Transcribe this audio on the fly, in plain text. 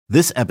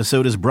This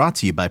episode is brought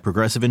to you by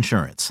Progressive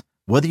Insurance.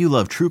 Whether you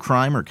love true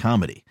crime or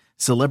comedy,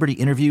 celebrity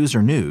interviews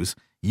or news,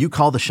 you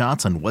call the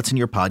shots on what's in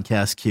your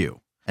podcast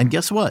queue. And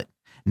guess what?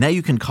 Now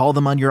you can call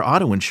them on your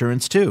auto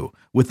insurance too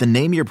with the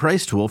Name Your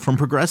Price tool from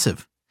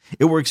Progressive.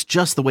 It works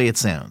just the way it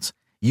sounds.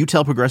 You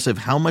tell Progressive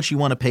how much you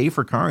want to pay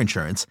for car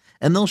insurance,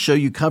 and they'll show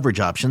you coverage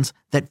options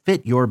that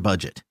fit your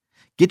budget.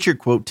 Get your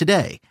quote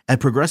today at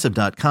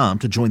Progressive.com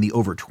to join the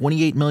over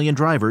 28 million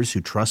drivers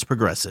who trust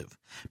Progressive.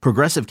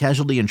 Progressive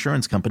Casualty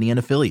Insurance Company and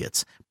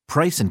Affiliates.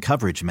 Price and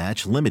coverage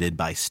match limited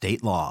by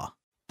state law.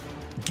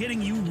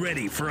 Getting you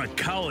ready for a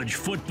college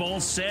football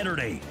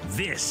Saturday.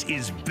 This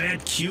is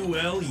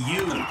BetQLU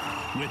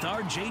with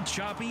RJ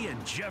Choppy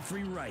and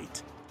Jeffrey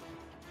Wright.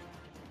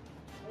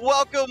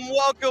 Welcome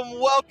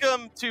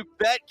to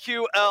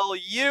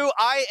BetQLU.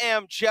 I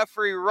am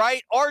Jeffrey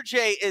Wright.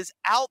 RJ is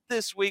out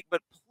this week,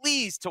 but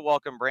pleased to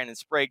welcome Brandon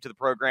Sprague to the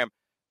program.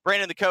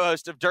 Brandon, the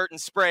co-host of Dirt and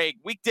Sprague,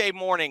 weekday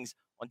mornings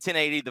on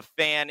 1080 The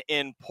Fan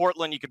in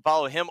Portland. You can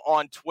follow him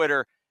on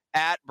Twitter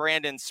at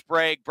Brandon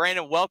Sprague.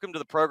 Brandon, welcome to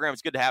the program.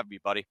 It's good to have you,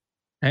 buddy.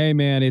 Hey,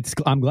 man,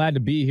 I'm glad to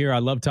be here. I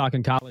love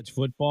talking college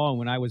football, and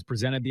when I was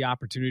presented the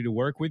opportunity to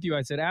work with you,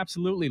 I said,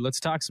 absolutely, let's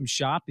talk some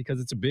shop because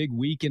it's a big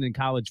weekend in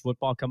college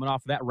football coming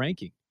off of that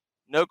ranking.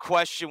 No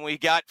question. We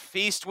got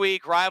Feast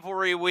Week,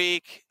 Rivalry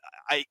Week,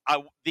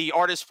 the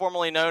artist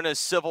formerly known as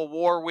Civil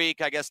War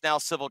Week, I guess now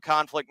Civil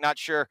Conflict, not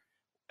sure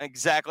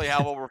exactly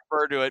how we'll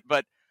refer to it,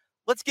 but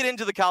let's get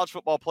into the college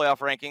football playoff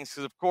rankings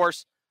because, of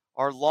course,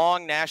 our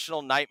long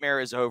national nightmare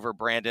is over,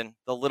 Brandon.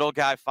 The little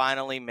guy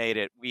finally made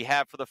it. We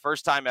have, for the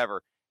first time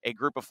ever, a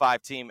group of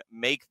 5 team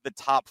make the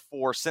top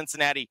 4.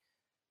 Cincinnati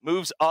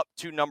moves up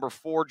to number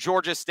 4.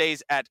 Georgia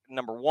stays at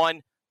number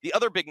 1. The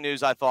other big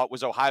news, I thought,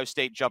 was Ohio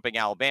State jumping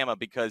Alabama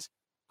because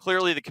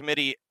clearly the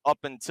committee up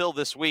until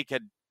this week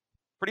had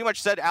pretty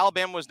much said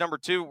Alabama was number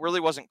 2, really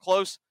wasn't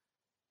close.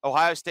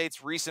 Ohio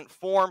State's recent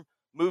form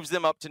moves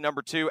them up to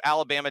number 2,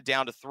 Alabama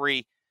down to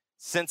 3,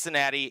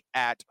 Cincinnati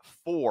at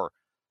 4.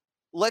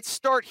 Let's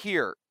start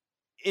here.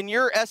 In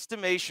your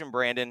estimation,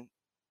 Brandon,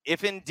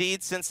 if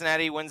indeed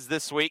Cincinnati wins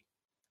this week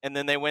and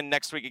then they win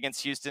next week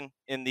against Houston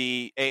in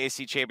the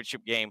AAC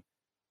championship game,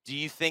 do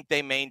you think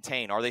they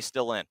maintain? Are they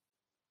still in?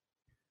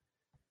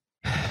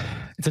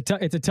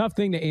 It's a tough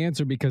thing to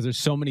answer because there's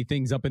so many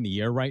things up in the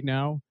air right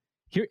now.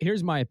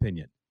 Here's my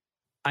opinion.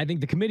 I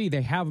think the committee,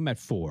 they have them at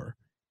 4.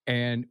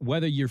 And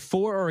whether you're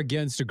for or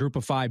against a group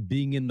of 5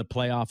 being in the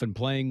playoff and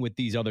playing with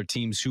these other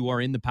teams who are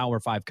in the Power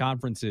 5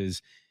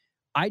 conferences,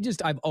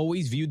 I've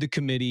always viewed the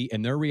committee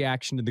and their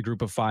reaction to the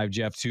group of 5,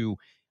 Jeff,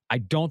 I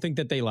don't think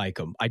that they like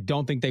them. I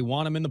don't think they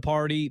want them in the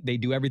party. They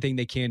do everything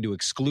they can to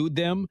exclude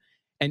them.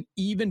 And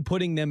even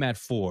putting them at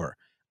 4,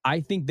 I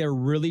think they're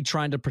really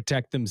trying to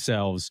protect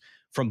themselves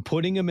from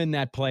putting them in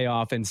that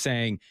playoff and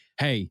saying,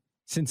 hey,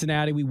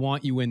 Cincinnati, we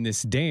want you in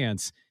this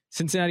dance.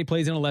 Cincinnati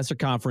plays in a lesser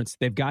conference.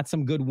 They've got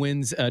some good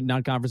wins,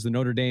 non-conference. The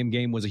Notre Dame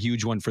game was a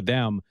huge one for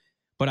them.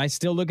 But I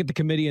still look at the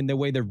committee and the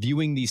way they're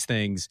viewing these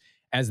things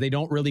as they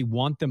don't really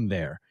want them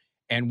there.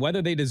 And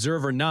whether they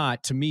deserve or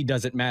not, to me,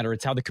 doesn't matter.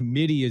 It's how the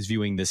committee is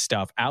viewing this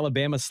stuff.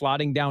 Alabama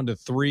slotting down to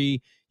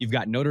 3. You've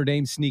got Notre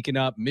Dame sneaking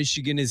up.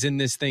 Michigan is in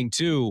this thing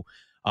too.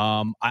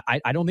 I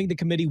don't think the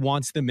committee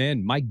wants them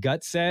in. My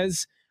gut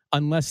says,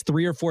 unless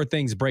 3 or 4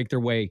 things break their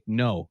way,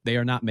 no, they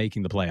are not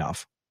making the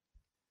playoff.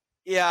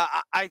 Yeah,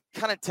 I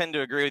kind of tend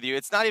to agree with you.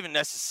 It's not even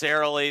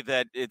necessarily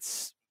that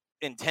it's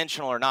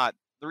intentional or not.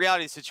 The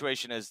reality of the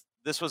situation is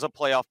this was a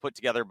playoff put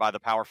together by the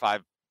Power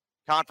 5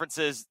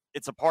 conferences.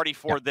 It's a party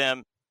for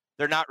them.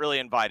 They're not really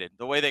invited.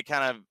 The way they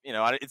kind of,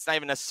 it's not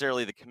even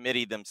necessarily the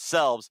committee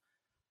themselves.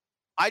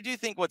 I do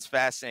think what's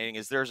fascinating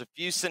is there's a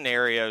few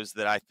scenarios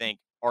that I think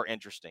are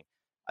interesting.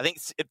 I think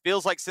it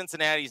feels like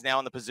Cincinnati's now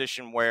in the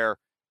position where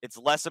it's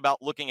less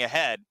about looking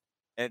ahead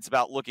and it's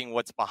about looking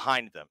what's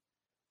behind them.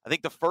 I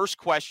think the first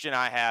question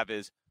I have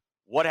is,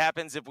 what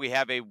happens if we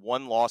have a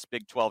 1-loss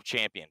Big 12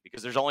 champion?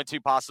 Because there's only 2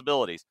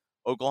 possibilities.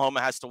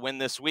 Oklahoma has to win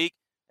this week,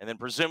 and then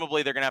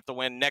presumably they're going to have to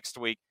win next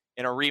week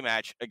in a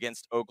rematch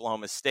against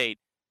Oklahoma State.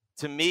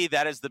 To me,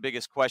 that is the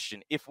biggest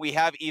question. If we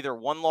have either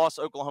 1-loss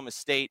Oklahoma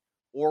State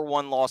or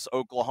 1-loss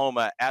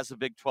Oklahoma as a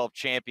Big 12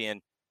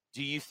 champion,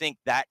 do you think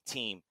that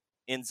team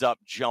ends up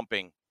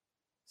jumping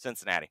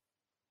Cincinnati?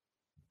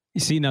 You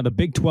see, now the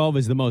Big 12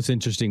 is the most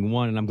interesting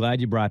one, and I'm glad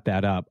you brought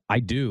that up. I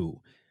do.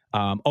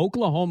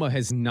 Oklahoma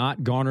has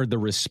not garnered the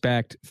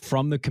respect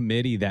from the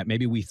committee that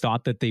maybe we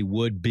thought that they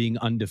would, being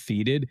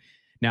undefeated.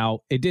 Now,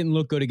 it didn't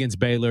look good against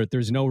Baylor.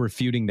 There's no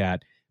refuting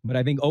that. But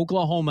I think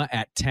Oklahoma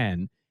at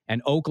 10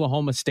 and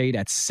Oklahoma State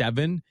at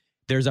 7,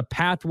 there's a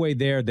pathway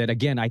there that,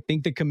 again, I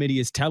think the committee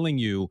is telling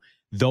you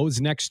those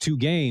next 2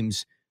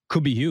 games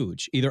could be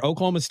huge. Either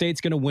Oklahoma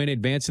State's going to win,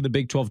 advance to the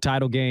Big 12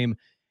 title game,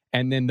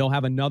 and then they'll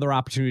have another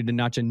opportunity to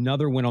notch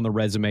another win on the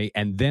resume,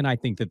 and then I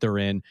think that they're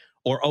in.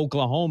 Or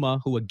Oklahoma,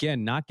 who,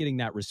 again, not getting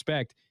that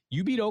respect.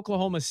 You beat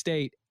Oklahoma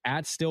State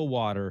at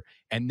Stillwater,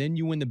 and then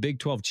you win the Big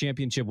 12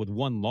 championship with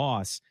 1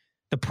 loss.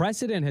 The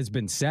precedent has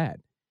been set.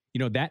 You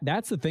know,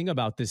 that's the thing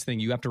about this thing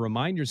you have to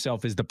remind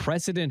yourself is the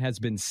precedent has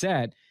been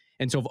set.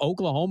 And so if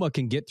Oklahoma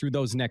can get through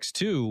those next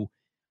two,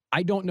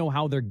 I don't know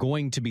how they're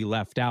going to be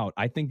left out.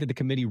 I think that the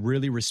committee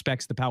really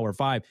respects the Power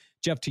Five.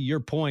 Jeff, to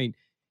your point,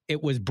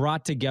 it was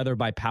brought together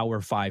by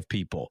Power Five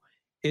people.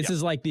 This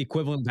is like the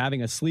equivalent of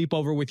having a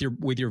sleepover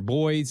with your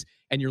boys,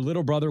 and your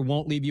little brother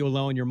won't leave you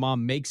alone. Your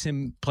mom makes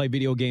him play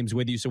video games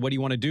with you. So what do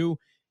you want to do?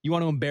 You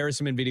want to embarrass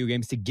them in video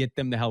games to get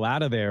them the hell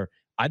out of there.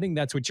 I think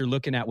that's what you're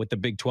looking at with the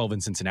Big 12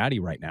 in Cincinnati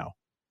right now.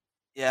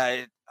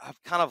 Yeah,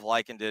 I've kind of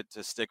likened it,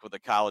 to stick with the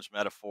college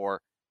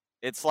metaphor.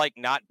 It's like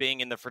not being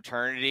in the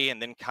fraternity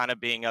and then kind of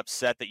being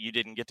upset that you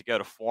didn't get to go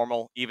to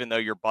formal, even though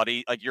you're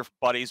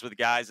buddies with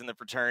guys in the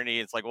fraternity.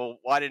 It's like, well,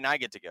 why didn't I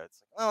get to go? It's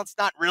like, well, it's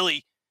not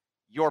really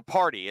your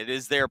party. It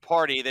is their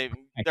party.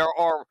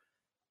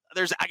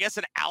 There's, I guess,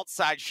 an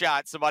outside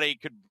shot. Somebody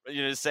could,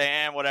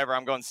 say, whatever,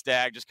 I'm going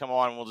stag. Just come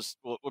on.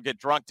 We'll get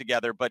drunk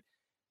together. But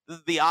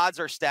the odds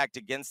are stacked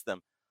against them.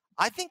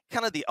 I think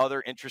kind of the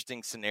other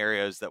interesting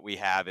scenarios that we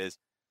have is,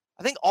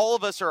 I think all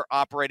of us are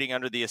operating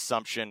under the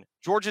assumption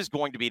Georgia's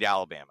going to beat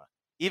Alabama.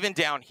 Even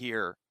down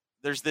here,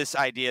 there's this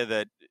idea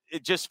that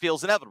it just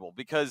feels inevitable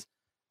because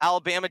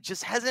Alabama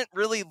just hasn't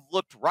really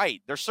looked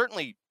right. They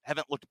certainly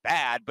haven't looked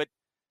bad, but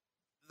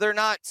they're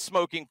not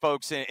smoking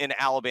folks in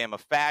Alabama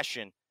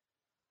fashion.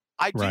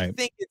 I do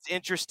think it's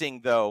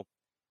interesting, though,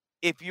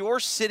 if you're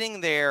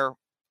sitting there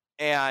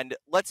and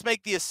let's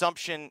make the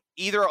assumption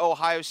either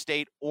Ohio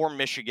State or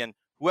Michigan,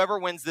 whoever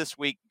wins this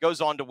week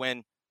goes on to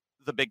win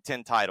the Big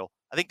Ten title.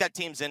 I think that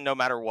team's in no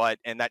matter what,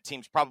 and that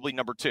team's probably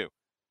number 2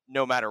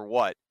 no matter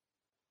what.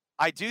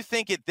 I do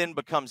think it then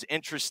becomes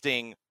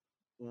interesting,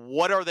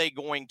 what are they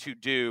going to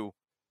do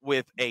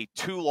with a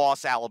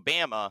 2-loss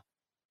Alabama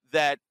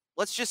that,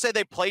 let's just say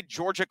they played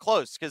Georgia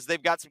close because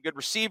they've got some good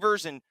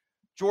receivers, and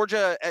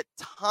Georgia at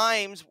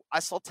times, I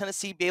saw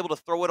Tennessee be able to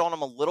throw it on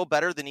them a little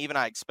better than even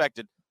I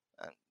expected.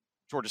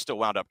 Georgia still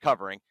wound up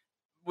covering.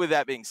 With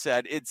that being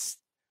said, it's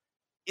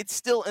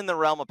still in the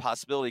realm of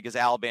possibility because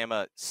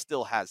Alabama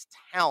still has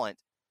talent.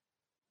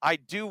 I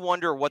do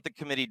wonder what the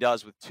committee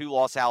does with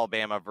 2-loss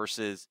Alabama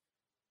versus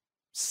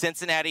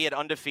Cincinnati at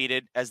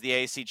undefeated as the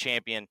AAC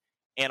champion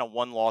and a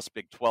 1-loss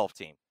Big 12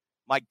 team.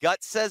 My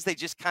gut says they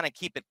just kind of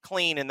keep it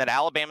clean and that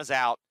Alabama's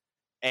out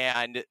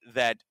and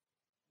that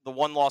the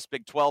 1-loss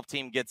Big 12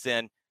 team gets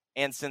in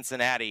and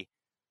Cincinnati.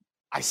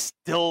 I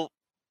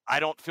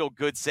don't feel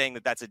good saying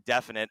that that's a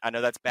definite. I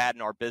know that's bad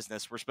in our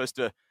business. We're supposed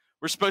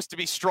to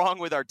be strong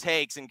with our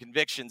takes and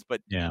convictions,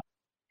 but yeah,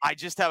 I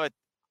just have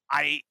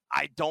I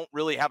don't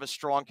really have a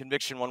strong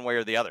conviction one way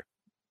or the other.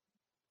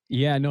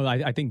 Yeah, no,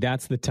 I think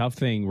that's the tough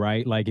thing,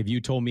 right? Like if you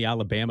told me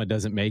Alabama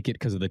doesn't make it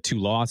because of the 2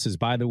 losses,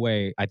 by the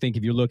way, I think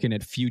if you're looking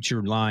at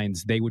future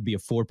lines, they would be a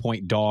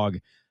 4-point dog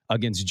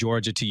against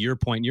Georgia. To your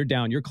point,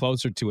 you're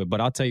closer to it. But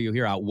I'll tell you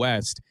here out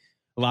West,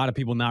 a lot of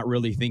people not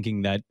really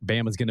thinking that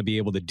Bama's going to be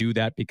able to do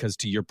that because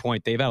to your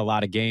point, they've had a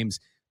lot of games.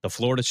 The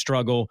Florida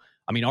struggle.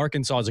 I mean,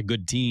 Arkansas is a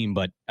good team,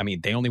 but I mean,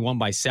 they only won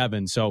by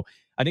 7. So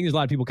I think there's a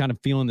lot of people kind of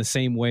feeling the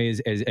same way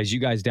as you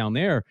guys down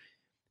there.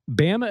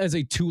 Bama as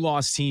a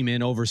 2-loss team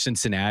in over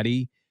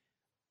Cincinnati,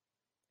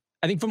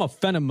 I think from a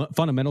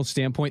fundamental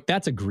standpoint,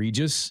 that's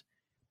egregious.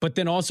 But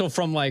then also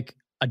from like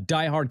a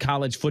diehard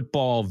college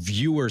football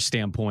viewer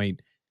standpoint,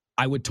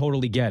 I would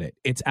totally get it.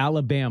 It's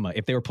Alabama.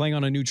 If they were playing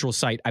on a neutral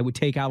site, I would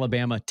take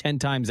Alabama 10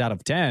 times out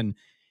of 10.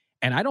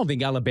 And I don't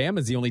think Alabama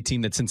is the only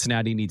team that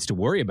Cincinnati needs to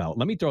worry about.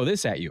 Let me throw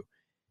this at you.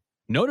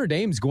 Notre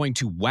Dame's going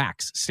to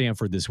wax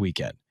Stanford this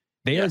weekend.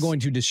 They are going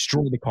to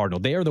destroy the Cardinal.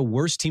 They are the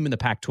worst team in the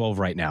Pac-12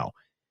 right now.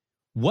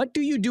 What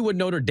do you do with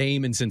Notre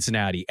Dame in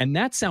Cincinnati? And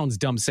that sounds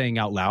dumb saying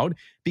out loud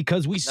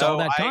because we saw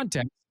that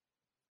context.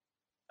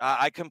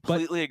 I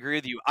completely agree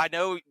with you. I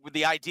know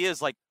the idea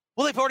is like,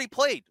 well, they've already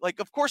played. Like,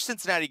 of course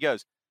Cincinnati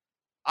goes.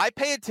 I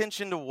pay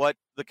attention to what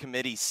the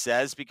committee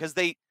says because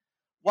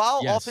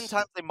while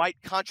oftentimes they might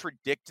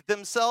contradict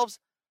themselves,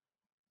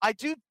 I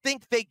do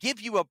think they give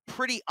you a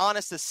pretty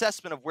honest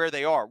assessment of where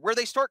they are. Where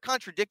they start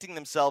contradicting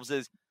themselves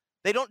is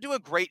they don't do a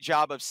great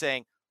job of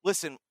saying,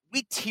 listen,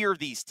 we tier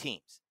these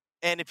teams.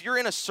 And if you're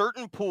in a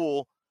certain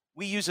pool,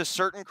 we use a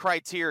certain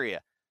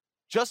criteria.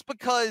 Just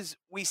because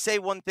we say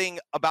one thing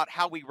about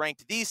how we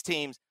ranked these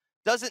teams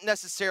doesn't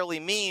necessarily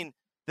mean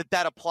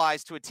that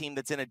applies to a team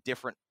that's in a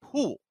different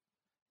pool.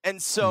 And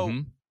so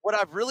what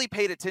I've really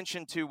paid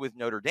attention to with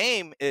Notre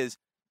Dame is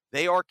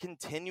they are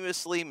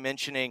continuously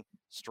mentioning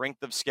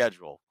strength of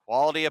schedule,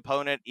 quality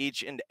opponent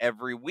each and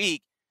every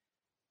week.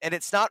 And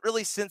it's not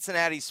really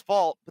Cincinnati's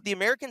fault, but the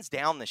American's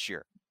down this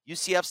year.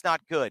 UCF's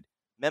not good.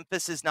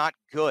 Memphis is not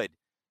good.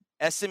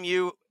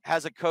 SMU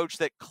has a coach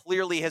that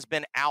clearly has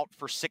been out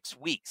for 6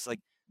 weeks. Like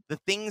the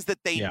things that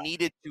they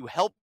needed to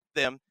help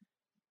them,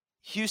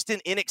 Houston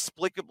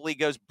inexplicably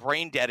goes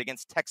brain dead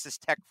against Texas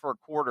Tech for a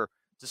quarter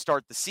to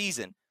start the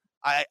season.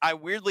 I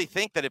weirdly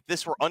think that if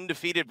this were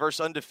undefeated versus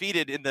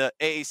undefeated in the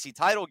AAC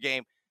title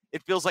game,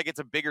 it feels like it's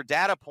a bigger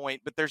data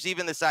point, but there's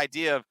even this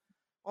idea of,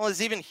 well,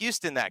 is even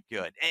Houston that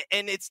good?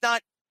 And it's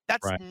not,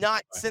 that's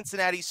not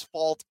Cincinnati's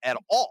fault at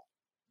all.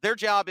 Their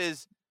job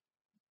is,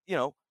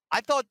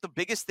 I thought the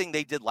biggest thing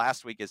they did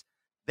last week is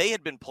they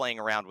had been playing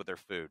around with their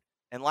food.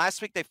 And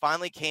last week they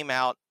finally came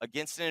out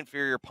against an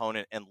inferior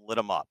opponent and lit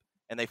them up.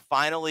 And they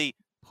finally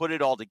put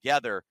it all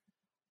together.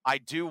 I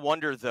do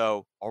wonder,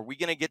 though, are we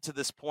going to get to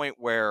this point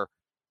where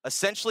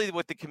essentially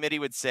what the committee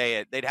would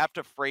say, they'd have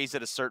to phrase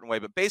it a certain way,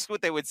 but basically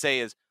what they would say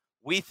is,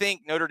 we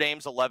think Notre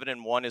Dame's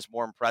 11-1 is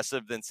more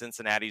impressive than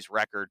Cincinnati's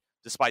record,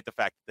 despite the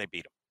fact that they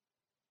beat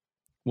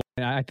them.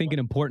 Well, I think an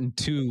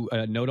important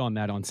note on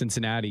that on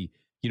Cincinnati,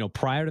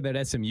 prior to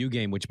that SMU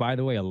game, which, by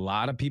the way, a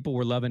lot of people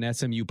were loving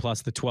SMU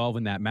plus the 12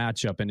 in that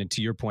matchup. And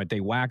to your point,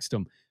 they waxed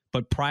them.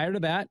 But prior to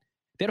that,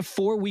 they had a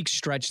 4-week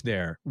stretch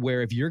there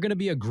where if you're going to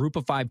be a group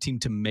of 5 team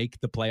to make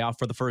the playoff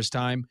for the first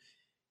time,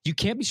 you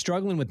can't be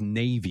struggling with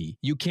Navy.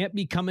 You can't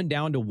be coming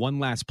down to one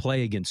last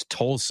play against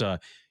Tulsa.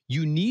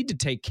 You need to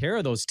take care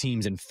of those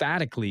teams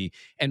emphatically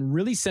and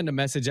really send a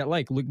message that,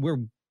 like, look,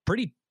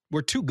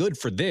 we're too good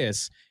for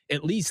this.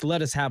 At least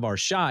let us have our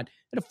shot.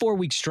 At a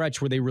 4-week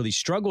stretch where they really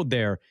struggled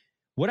there.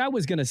 What I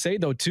was going to say,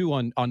 though, too,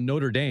 on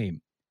Notre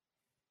Dame,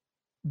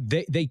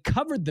 they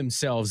covered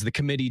themselves, the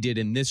committee did,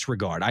 in this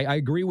regard. I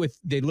agree with,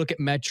 they look at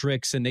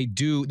metrics and their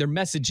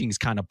messaging is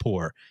kind of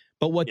poor.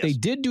 But what they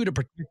did do to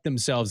protect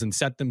themselves and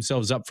set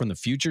themselves up for the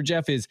future,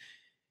 Jeff, is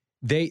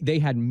they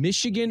had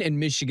Michigan and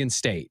Michigan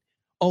State.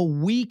 A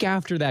week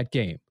after that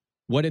game,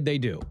 what did they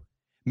do?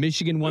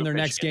 Michigan won their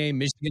next game.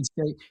 Michigan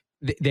State,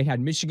 they had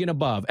Michigan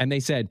above, and they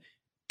said,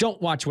 don't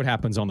watch what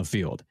happens on the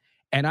field.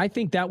 And I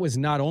think that was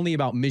not only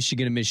about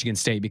Michigan and Michigan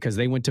State because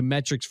they went to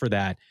metrics for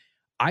that.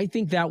 I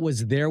think that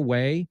was their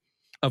way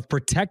of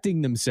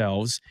protecting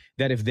themselves,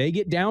 that if they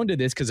get down to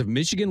this, because if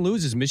Michigan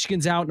loses,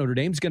 Michigan's out, Notre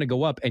Dame's going to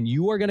go up, and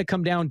you are going to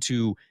come down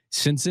to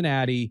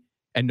Cincinnati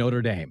and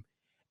Notre Dame.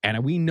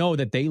 And we know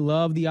that they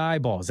love the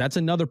eyeballs. That's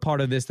another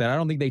part of this that I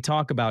don't think they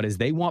talk about, is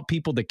they want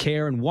people to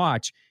care and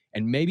watch,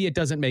 and maybe it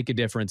doesn't make a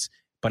difference,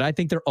 but I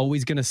think they're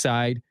always going to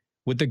side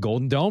with the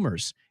Golden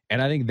Domers.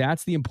 And I think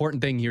that's the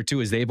important thing here,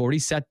 too, is they've already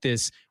set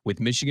this with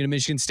Michigan and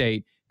Michigan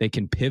State. They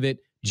can pivot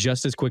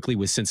just as quickly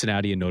with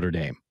Cincinnati and Notre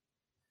Dame.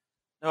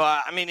 No,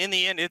 I mean, in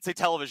the end, it's a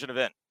television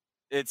event.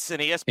 It's an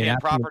ESPN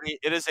property.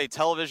 It is a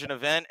television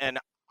event, and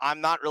I'm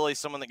not really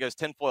someone that goes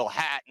tinfoil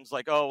hat and is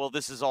like, oh, well,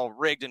 this is all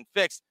rigged and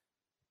fixed.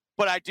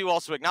 But I do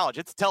also acknowledge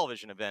it's a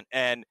television event,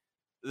 and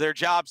their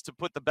job's to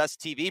put the best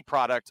TV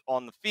product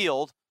on the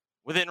field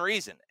within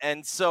reason.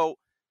 And so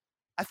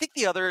I think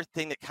the other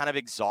thing that kind of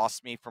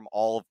exhausts me from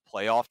all of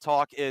playoff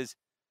talk is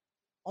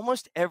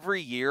almost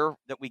every year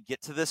that we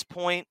get to this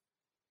point,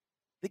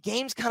 the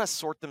games kind of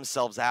sort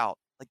themselves out.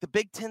 Like the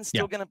Big Ten's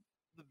still gonna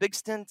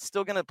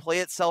play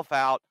itself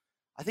out.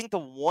 I think the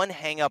one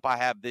hang up I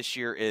have this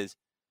year is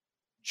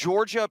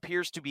Georgia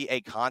appears to be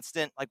a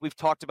constant. Like we've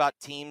talked about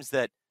teams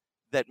that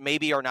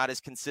maybe are not as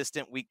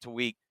consistent week to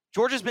week.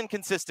 Georgia's been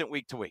consistent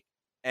week to week,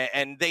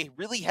 and they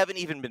really haven't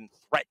even been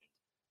threatened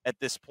at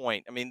this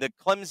point. I mean, the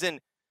Clemson,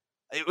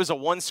 it was a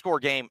one-score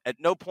game. At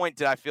no point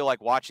did I feel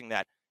like watching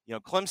that.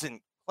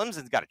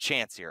 Clemson's got a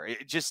chance here.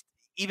 It just,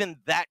 even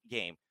that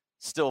game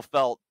still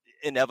felt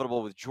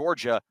inevitable with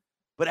Georgia.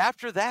 But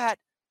after that,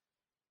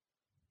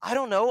 I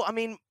don't know. I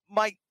mean,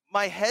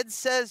 my head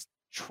says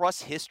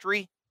trust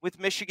history with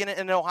Michigan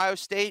and Ohio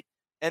State,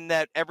 and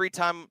that every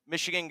time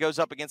Michigan goes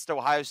up against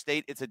Ohio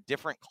State, it's a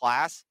different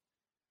class.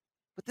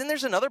 But then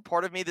there's another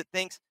part of me that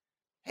thinks,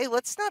 hey,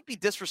 let's not be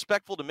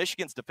disrespectful to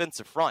Michigan's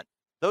defensive front.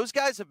 Those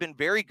guys have been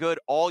very good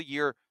all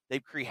year.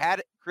 They've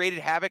created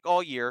havoc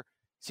all year.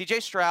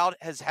 CJ Stroud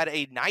has had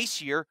a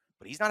nice year,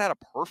 but he's not had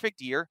a perfect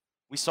year.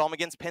 We saw him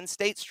against Penn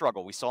State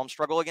struggle. We saw him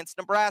struggle against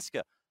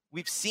Nebraska.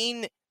 We've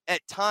seen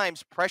at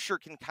times pressure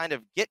can kind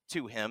of get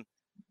to him.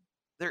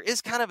 There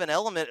is kind of an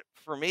element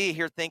for me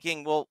here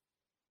thinking, well,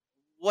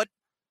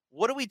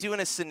 what do we do in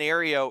a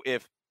scenario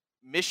if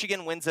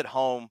Michigan wins at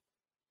home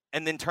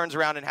and then turns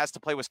around and has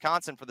to play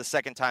Wisconsin for the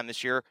second time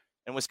this year,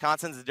 and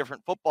Wisconsin's a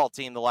different football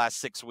team the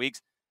last 6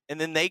 weeks, and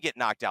then they get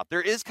knocked out?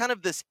 There is kind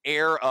of this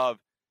air of,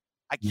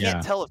 I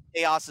can't tell if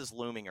chaos is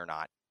looming or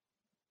not.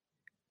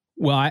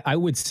 Well, I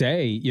would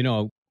say,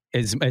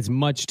 as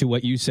much to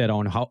what you said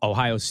on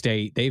Ohio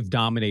State, they've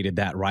dominated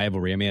that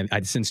rivalry. I mean,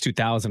 since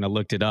 2000, I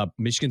looked it up.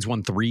 Michigan's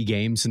won 3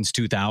 games since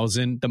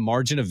 2000. The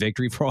margin of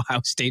victory for Ohio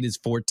State is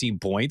 14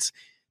 points.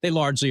 They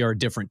largely are a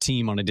different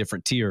team on a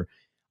different tier.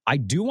 I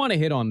do want to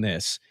hit on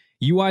this.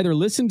 You either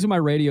listened to my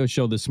radio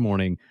show this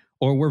morning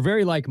or we're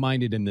very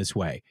like-minded in this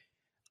way.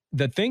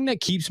 The thing that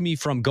keeps me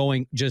from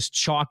going just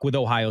chalk with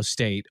Ohio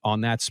State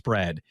on that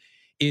spread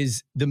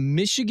is the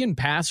Michigan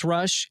pass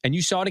rush, and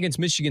you saw it against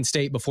Michigan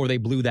State before they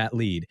blew that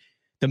lead.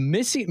 The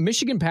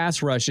Michigan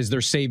pass rush is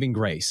their saving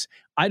grace.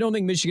 I don't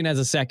think Michigan has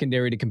a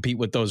secondary to compete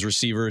with those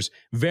receivers.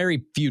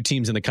 Very few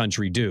teams in the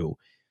country do.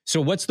 So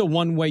what's the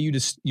one way you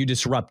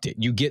disrupt it?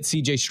 You get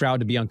CJ Stroud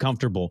to be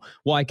uncomfortable.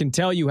 Well, I can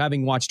tell you,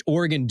 having watched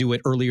Oregon do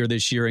it earlier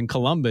this year in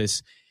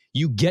Columbus,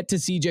 you get to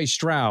CJ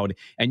Stroud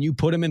and you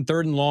put him in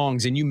 3rd and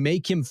longs and you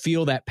make him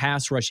feel that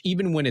pass rush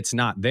even when it's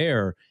not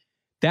there.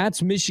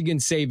 That's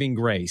Michigan's saving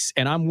grace.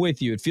 And I'm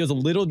with you. It feels a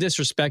little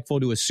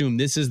disrespectful to assume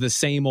this is the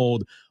same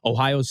old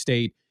Ohio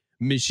State,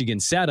 Michigan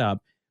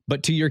setup.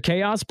 But to your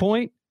chaos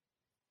point,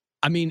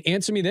 I mean,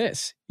 answer me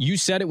this. You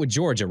said it with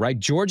Georgia, right?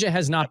 Georgia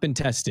has not been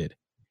tested.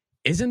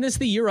 Isn't this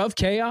the year of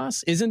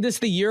chaos? Isn't this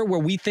the year where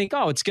we think,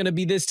 oh, it's going to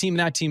be this team,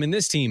 that team, and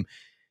this team?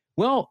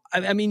 Well,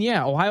 I mean,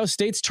 yeah, Ohio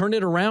State's turned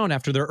it around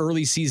after their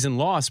early season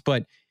loss,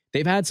 but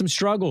they've had some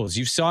struggles.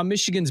 You saw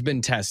Michigan's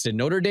been tested.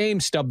 Notre Dame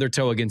stubbed their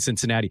toe against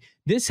Cincinnati.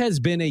 This has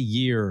been a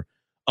year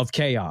of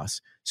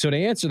chaos. So to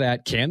answer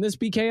that, can this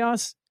be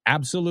chaos?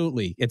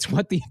 Absolutely. It's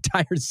what the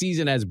entire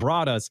season has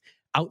brought us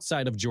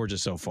outside of Georgia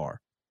so far.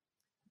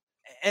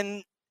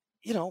 And,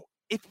 you know,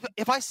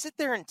 if I sit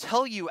there and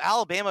tell you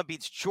Alabama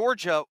beats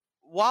Georgia,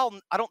 while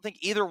I don't think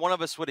either one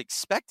of us would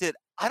expect it,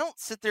 I don't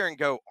sit there and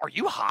go, "Are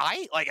you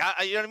high?" Like,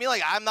 you know what I mean?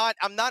 Like, I'm not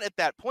at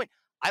that point.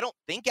 I don't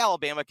think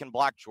Alabama can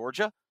block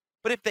Georgia,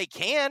 but if they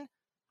can,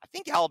 I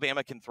think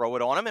Alabama can throw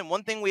it on them. And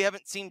one thing we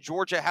haven't seen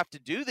Georgia have to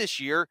do this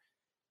year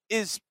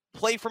is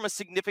play from a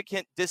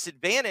significant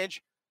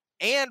disadvantage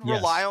and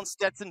rely on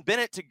Stetson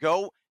Bennett to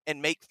go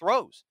and make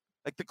throws.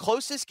 Like the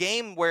closest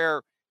game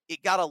where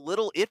it got a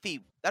little iffy,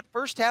 that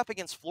first half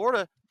against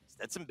Florida,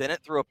 Stetson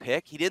Bennett threw a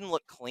pick. He didn't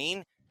look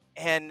clean.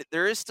 And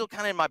there is still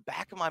kind of in my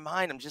back of my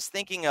mind, I'm just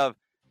thinking of,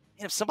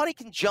 you know, if somebody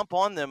can jump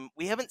on them,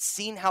 we haven't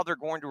seen how they're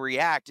going to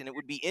react. And it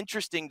would be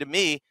interesting to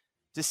me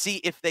to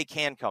see if they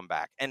can come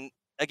back. And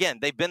again,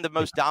 they've been the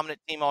most dominant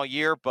team all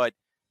year, but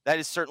that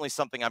is certainly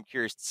something I'm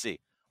curious to see.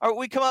 All right,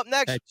 we come up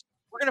next.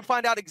 We're going to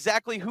find out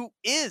exactly who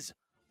is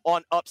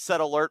on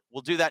upset alert.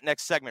 We'll do that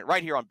next segment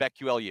right here on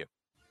BetQLU.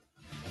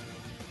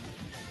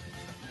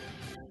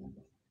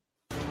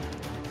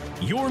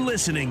 You're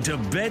listening to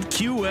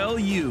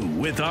BetQLU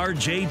with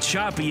RJ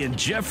Choppy and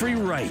Jeffrey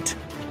Wright.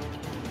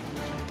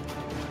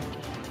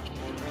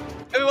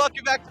 Hey,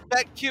 welcome back to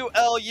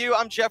BetQLU.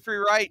 I'm Jeffrey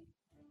Wright.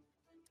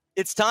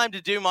 It's time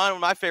to do one of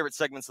my favorite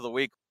segments of the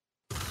week.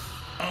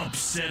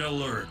 Upset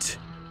alert.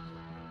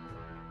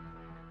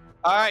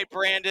 All right,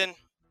 Brandon,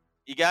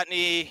 you got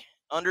any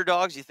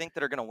underdogs you think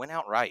that are going to win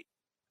outright?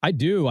 I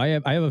do. I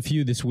have a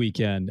few this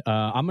weekend.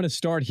 I'm going to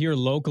start here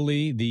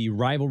locally. The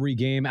rivalry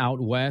game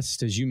out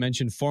west, as you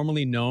mentioned,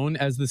 formerly known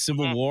as the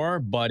Civil War,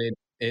 but it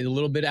a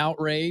little bit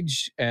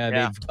outrage.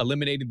 They've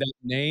eliminated that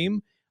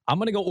name. I'm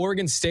going to go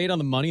Oregon State on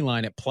the money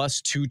line at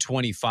plus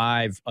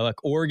 225.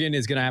 Oregon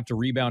is going to have to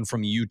rebound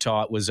from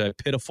Utah. It was a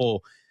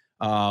pitiful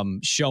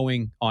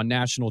showing on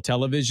national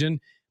television.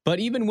 But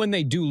even when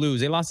they do lose,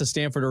 they lost to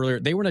Stanford earlier.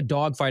 They were in a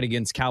dogfight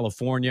against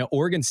California.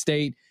 Oregon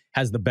State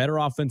has the better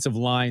offensive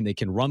line. They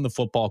can run the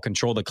football,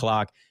 control the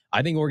clock.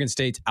 I think Oregon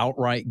State's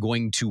outright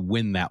going to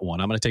win that one.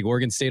 I'm going to take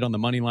Oregon State on the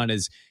money line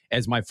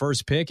as my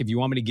first pick. If you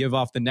want me to give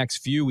off the next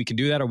few, we can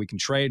do that, or we can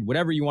trade.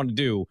 Whatever you want to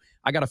do.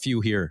 I got a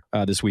few here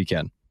this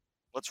weekend.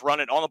 Let's run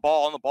it on the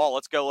ball.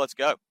 Let's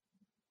go.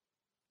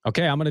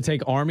 Okay, I'm going to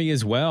take Army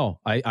as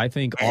well. I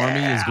think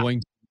Army is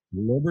going to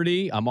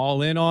Liberty. I'm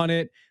all in on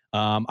it.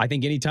 I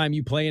think anytime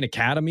you play an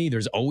academy,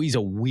 there's always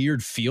a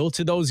weird feel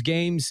to those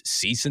games.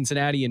 See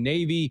Cincinnati and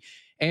Navy.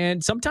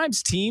 And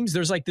sometimes teams,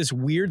 there's like this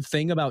weird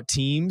thing about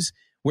teams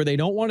where they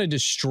don't want to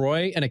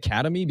destroy an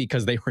academy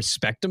because they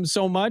respect them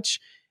so much.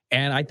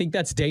 And I think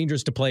that's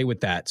dangerous to play with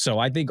that. So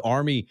I think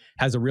Army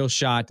has a real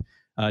shot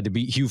to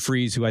beat Hugh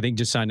Freeze, who I think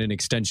just signed an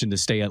extension to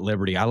stay at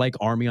Liberty. I like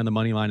Army on the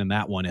money line in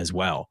that one as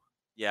well.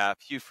 Yeah,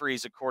 Hugh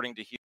Freeze, according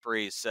to Hugh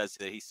Freeze, says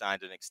that he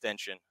signed an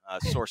extension.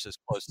 Sources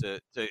close to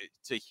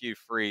Hugh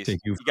Freeze.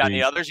 You got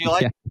any others you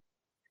like? Yeah.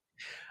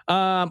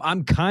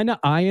 I'm kind of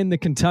eyeing the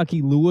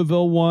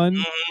Kentucky-Louisville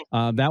one.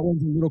 That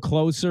one's a little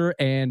closer,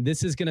 and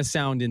this is going to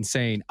sound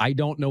insane. I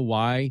don't know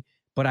why,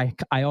 but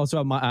I also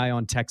have my eye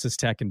on Texas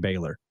Tech and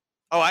Baylor.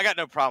 Oh, I got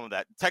no problem with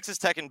that. Texas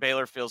Tech and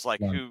Baylor feels like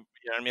who, you know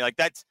what I mean? Like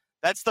that's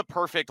the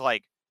perfect,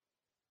 like,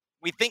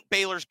 we think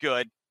Baylor's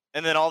good,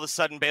 and then all of a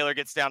sudden Baylor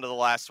gets down to the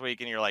last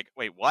week, and you're like,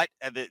 wait, what?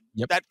 And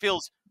that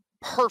feels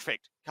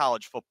perfect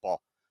college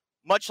football.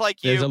 Much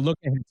like you. There's a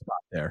look-ahead spot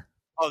there.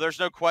 Oh, there's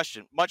no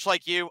question. Much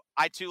like you,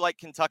 I too like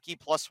Kentucky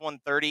plus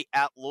 130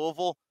 at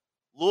Louisville.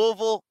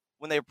 Louisville,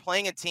 when they're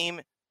playing a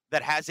team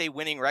that has a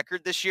winning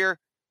record this year,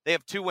 they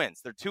have 2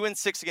 wins. They're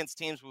 2-6 against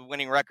teams with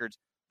winning records.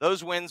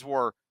 Those wins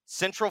were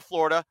Central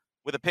Florida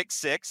with a pick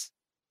 6.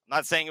 I'm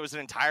not saying it was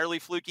an entirely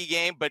fluky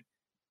game, but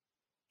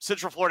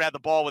Central Florida had the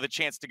ball with a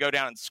chance to go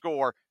down and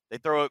score. They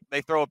throw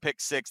a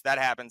pick 6. That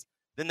happens.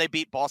 Then they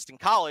beat Boston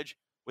College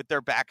with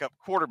their backup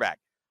quarterback.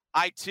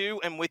 I, too,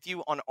 am with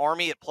you on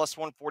Army at plus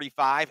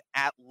 145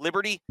 at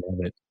Liberty.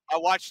 I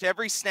watched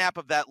every snap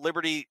of that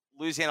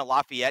Liberty-Louisiana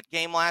Lafayette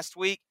game last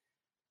week.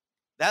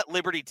 That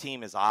Liberty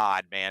team is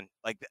odd, man.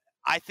 Like,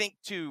 I think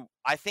to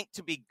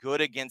be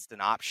good against an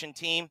option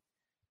team,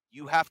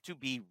 you have to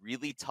be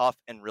really tough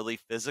and really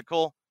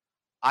physical.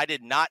 I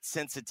did not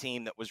sense a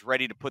team that was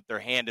ready to put their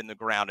hand in the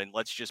ground and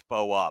let's just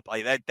bow up.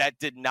 Like that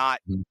did not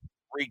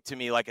reek to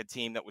me like a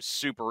team that was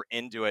super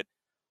into it.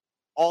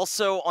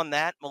 Also on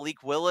that,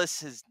 Malik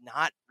Willis has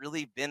not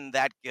really been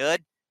that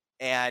good.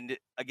 And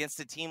against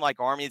a team like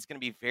Army, it's going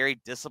to be very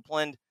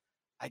disciplined.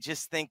 I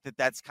just think that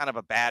that's kind of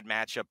a bad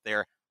matchup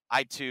there.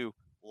 I, too,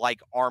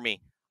 like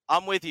Army.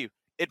 I'm with you.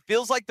 It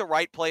feels like the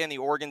right play in the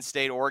Oregon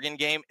State-Oregon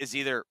game is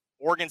either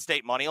Oregon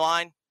State money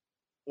line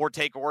or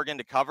take Oregon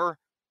to cover.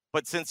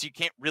 But since you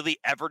can't really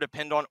ever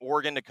depend on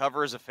Oregon to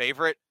cover as a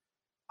favorite,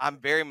 I'm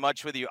very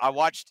much with you. I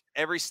watched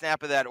every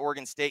snap of that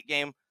Oregon State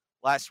game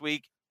last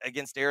week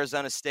against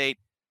Arizona State,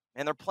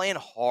 and they're playing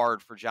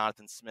hard for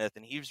Jonathan Smith,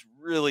 and he's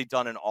really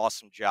done an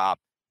awesome job.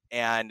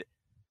 And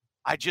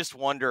I just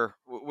wonder,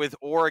 with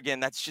Oregon,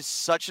 that's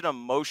just such an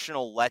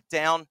emotional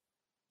letdown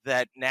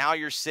that now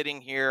you're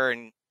sitting here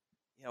and,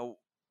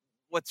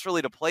 what's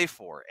really to play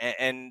for?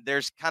 And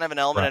there's kind of an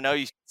element, Right. I know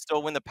you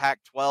still win the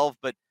Pac-12,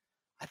 but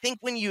I think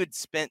when you had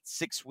spent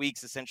 6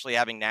 weeks essentially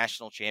having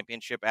national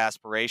championship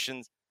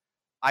aspirations,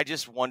 I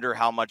just wonder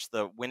how much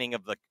the winning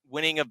of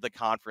the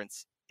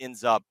conference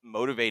ends up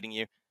motivating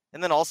you.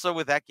 And then also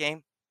with that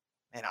game,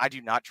 man, I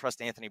do not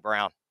trust Anthony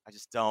Brown. I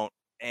just don't.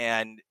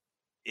 And,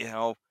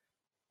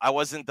 I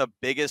wasn't the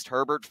biggest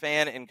Herbert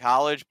fan in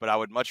college, but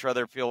I'd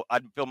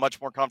feel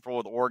much more comfortable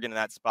with Oregon in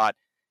that spot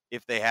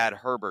if they had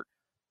Herbert.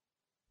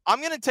 I'm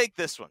going to take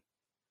this one.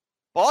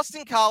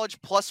 Boston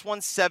College plus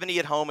 170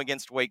 at home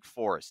against Wake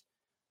Forest.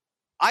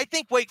 I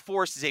think Wake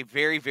Forest is a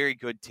very, very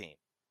good team.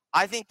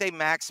 I think they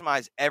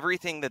maximize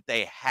everything that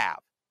they have.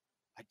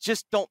 I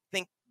just don't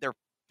think they're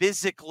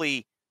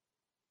physically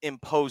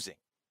imposing.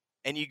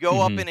 And you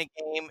go up in a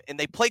game, and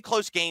they play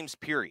close games,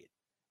 period.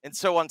 And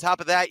so on top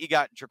of that, you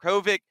got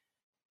Dracovic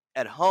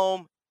at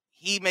home.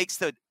 He makes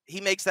that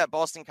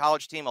Boston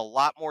College team a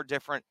lot more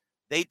different.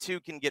 They too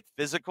can get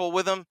physical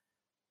with them.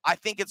 I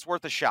think it's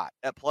worth a shot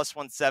at plus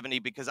 170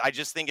 because I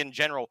just think in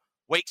general,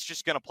 Wake's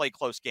just going to play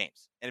close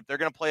games. And if they're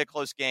going to play a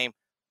close game,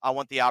 I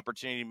want the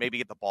opportunity to maybe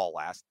get the ball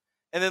last.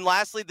 And then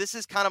lastly, this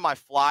is kind of my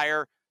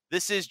flyer.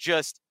 This is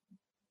just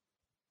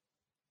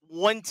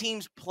one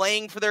team's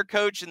playing for their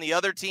coach and the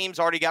other team's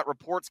already got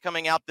reports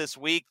coming out this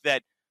week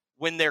that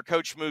when their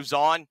coach moves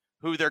on,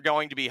 who they're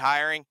going to be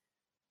hiring.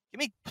 Give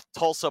me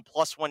Tulsa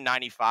plus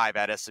 195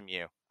 at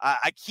SMU.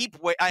 I keep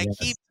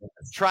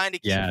trying to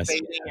keep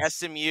fading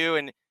SMU,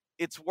 and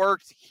it's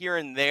worked here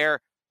and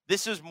there.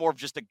 This is more of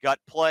just a gut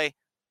play.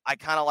 I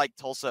kind of like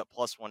Tulsa at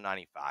plus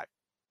 195.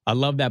 I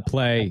love that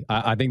play.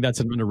 I think that's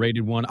an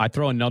underrated one. I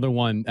throw another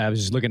one. I was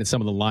just looking at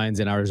some of the lines,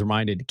 and I was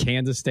reminded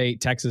Kansas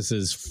State, Texas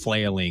is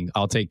flailing.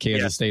 I'll take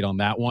Kansas State on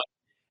that one.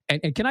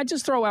 And can I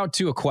just throw out,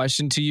 too, a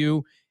question to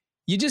you?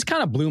 You just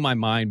kind of blew my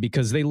mind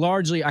because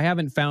I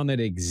haven't found that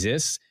it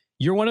exists.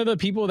 You're one of the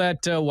people that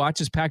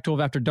watches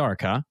Pac-12 After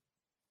Dark, huh?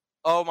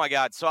 Oh, my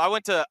God. So I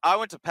went to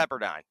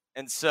Pepperdine,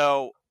 and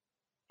so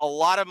a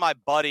lot of my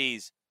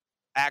buddies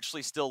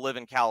actually still live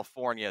in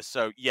California.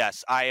 So,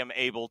 yes, I am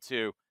able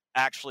to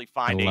actually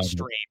find a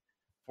stream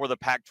for the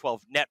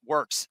Pac-12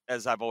 networks,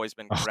 as I've always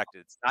been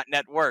corrected. It's not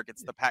network,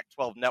 it's the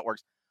Pac-12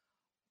 networks.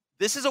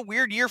 This is a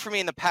weird year for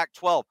me in the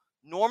Pac-12.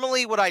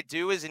 Normally what I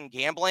do is in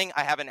gambling,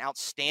 I have an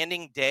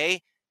outstanding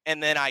day,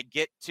 and then I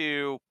get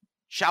to,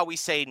 shall we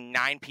say,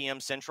 9 p.m.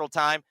 Central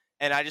Time,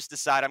 and I just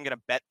decide I'm going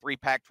to bet 3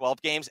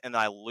 Pac-12 games, and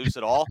then I lose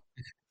it all.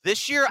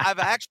 This year, I've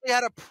actually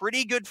had a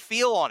pretty good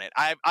feel on it.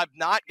 I've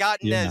not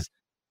gotten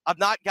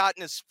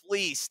as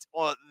fleeced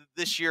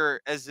this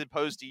year as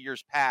opposed to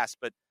years past,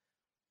 but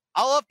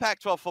I love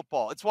Pac-12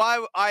 football. It's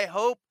why I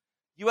hope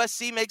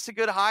USC makes a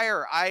good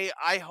hire.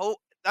 I hope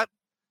that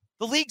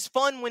the league's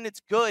fun when it's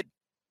good,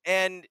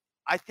 and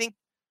I think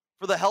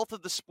for the health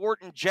of the sport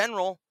in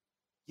general,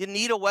 you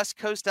need a West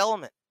Coast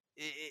element.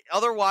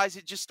 Otherwise,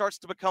 it just starts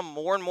to become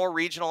more and more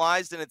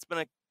regionalized, and it's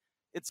going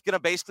to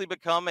basically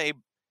become a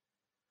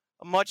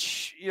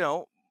much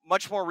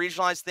more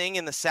regionalized thing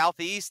in the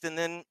Southeast and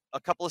then a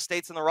couple of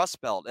states in the Rust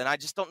Belt. And I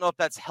just don't know if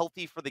that's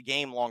healthy for the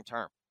game long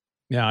term.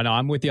 Yeah, no,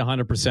 I'm with you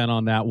 100%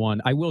 on that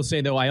one. I will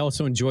say, though, I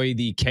also enjoy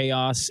the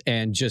chaos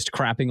and just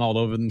crapping all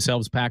over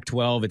themselves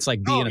Pac-12. It's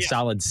like being a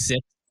solid 6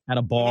 at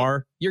a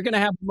bar. You're going to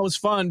have the most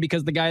fun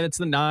because the guy that's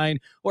the 9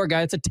 or a guy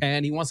that's a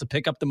 10, he wants to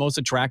pick up the most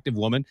attractive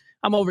woman.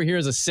 I'm over here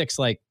as a 6,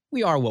 like,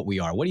 we are what we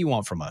are. What do you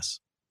want from us?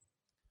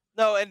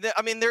 No, and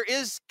there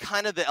is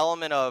kind of the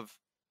element of,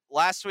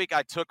 last week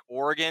I took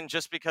Oregon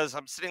just because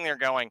I'm sitting there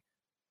going,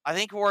 I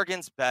think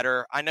Oregon's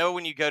better. I know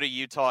when you go to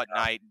Utah at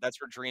night,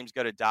 that's where dreams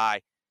go to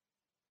die.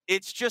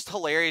 It's just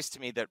hilarious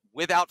to me that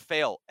without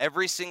fail,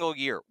 every single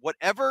year,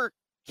 whatever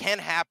can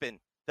happen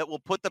that will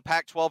put the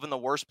Pac-12 in the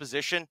worst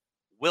position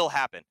will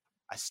happen.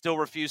 I still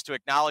refuse to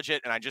acknowledge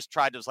it, and I just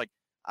tried to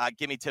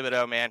give me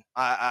Thibodeau, man.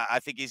 I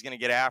think he's going to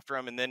get after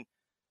him. And then,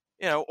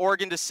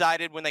 Oregon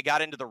decided when they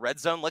got into the red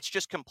zone, let's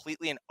just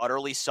completely and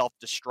utterly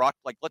self-destruct.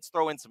 Like, let's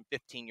throw in some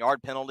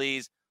 15-yard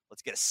penalties.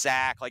 Let's get a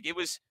sack. Like, it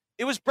was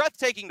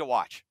breathtaking to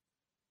watch.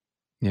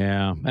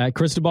 Yeah.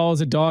 Cristobal as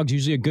a dog's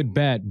usually a good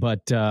bet,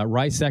 but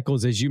Rice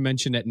Eccles, as you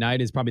mentioned at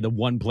night, is probably the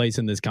one place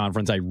in this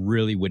conference I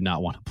really would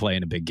not want to play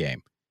in a big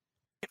game.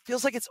 It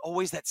feels like it's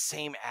always that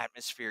same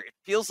atmosphere. It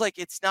feels like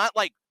it's not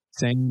like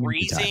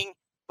freezing,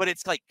 but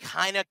it's like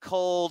kind of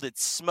cold.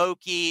 It's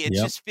smoky. It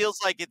just feels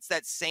like it's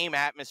that same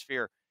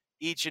atmosphere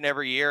each and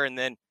every year. And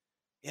then,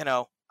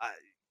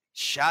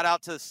 shout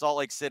out to Salt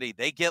Lake City.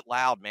 They get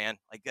loud, man.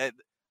 Like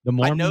the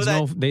Mormons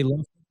they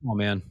love football,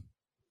 man.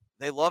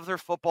 They love their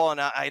football,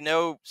 and I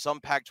know some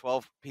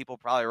Pac-12 people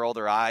probably roll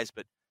their eyes,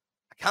 but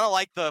I kind of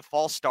like the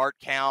false start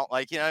count.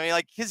 Like,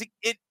 because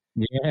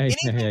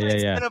Anything that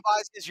Yeah.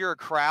 incentivizes your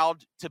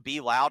crowd to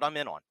be loud, I'm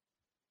in on.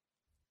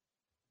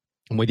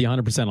 I'm with you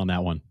 100% on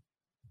that one.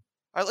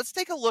 All right, let's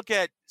take a look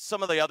at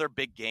some of the other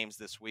big games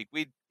this week.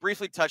 We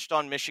briefly touched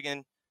on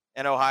Michigan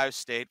and Ohio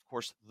State, of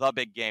course, the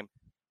big game.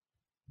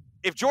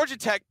 If Georgia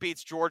Tech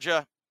beats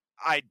Georgia,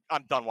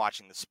 I'm done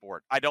watching the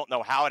sport. I don't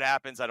know how it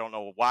happens. I don't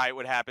know why it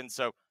would happen.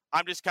 So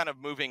I'm just kind of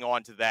moving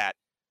on to that.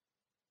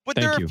 But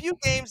there are a few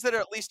games that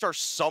at least are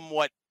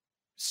somewhat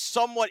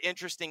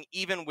interesting,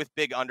 even with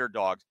big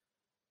underdogs.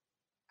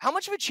 How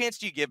much of a chance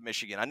do you give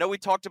Michigan? I know we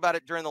talked about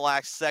it during the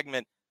last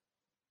segment.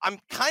 I'm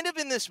kind of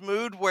in this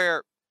mood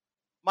where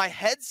my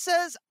head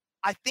says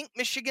I think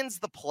Michigan's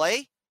the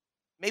play.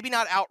 Maybe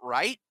not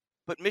outright,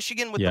 but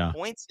Michigan with the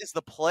points is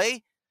the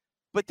play.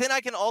 But then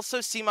I can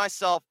also see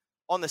myself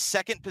on the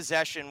second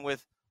possession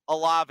with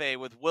Olave,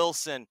 with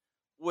Wilson,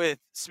 with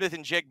Smith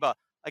and Jigba.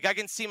 Like, I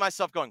can see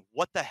myself going,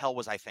 what the hell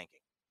was I thinking?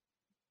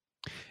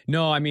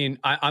 No, I mean,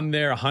 I'm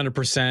there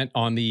 100%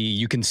 on the,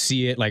 you can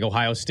see it, like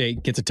Ohio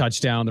State gets a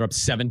touchdown. They're up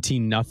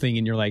 17-0.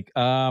 And you're like,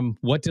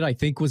 what did I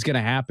think was going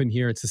to happen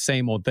here? It's the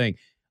same old thing.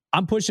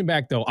 I'm pushing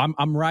back, though.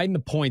 I'm riding the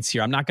points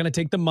here. I'm not going to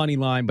take the money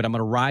line, but I'm going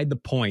to ride the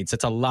points.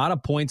 It's a lot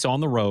of points on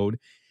the road.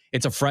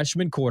 It's a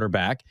freshman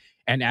quarterback.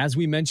 And as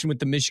we mentioned with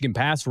the Michigan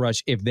pass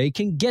rush, if they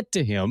can get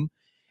to him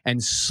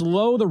and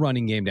slow the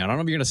running game down, I don't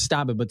know if you're going to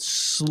stop it, but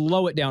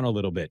slow it down a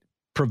little bit,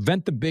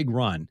 prevent the big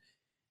run,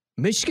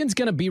 Michigan's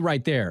going to be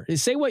right there.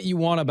 Say what you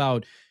want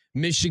about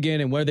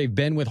Michigan and where they've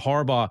been with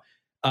Harbaugh.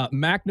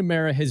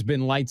 McNamara has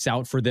been lights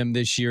out for them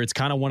this year. It's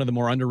kind of one of the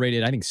more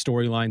underrated, I think,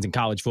 storylines in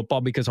college football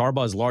because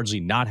Harbaugh has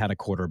largely not had a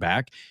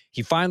quarterback.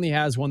 He finally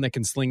has one that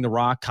can sling the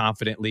rock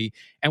confidently,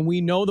 and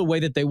we know the way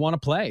that they want to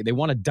play. They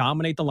want to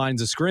dominate the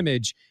lines of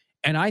scrimmage,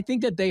 and I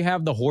think that they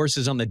have the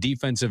horses on the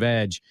defensive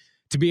edge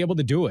to be able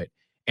to do it.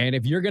 And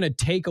if you're going to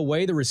take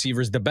away the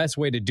receivers, the best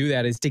way to do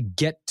that is to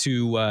get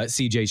to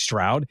C.J.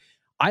 Stroud.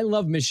 I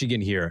love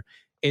Michigan here.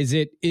 Is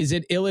it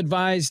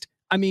ill-advised?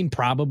 I mean,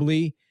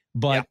 probably.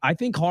 But I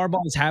think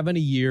Harbaugh is having a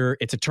year.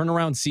 It's a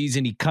turnaround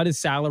season. He cut his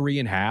salary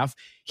in half.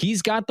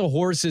 He's got the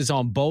horses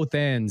on both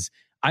ends,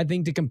 I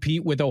think, to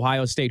compete with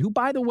Ohio State, who,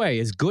 by the way,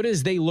 as good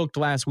as they looked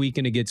last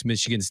weekend against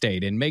Michigan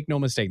State, and make no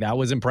mistake, that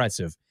was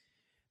impressive.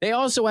 They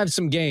also have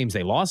some games.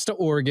 They lost to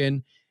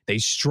Oregon. They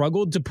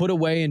struggled to put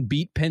away and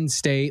beat Penn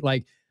State.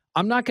 Like,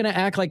 I'm not going to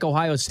act like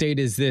Ohio State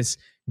is this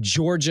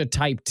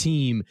Georgia-type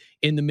team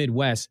in the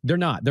Midwest. They're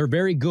not. They're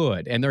very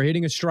good, and they're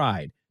hitting a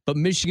stride. But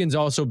Michigan's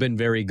also been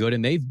very good,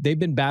 and they've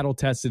been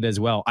battle-tested as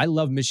well. I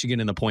love Michigan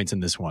in the points in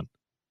this one.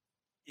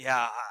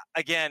 Yeah,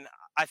 again,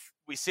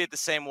 we see it the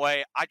same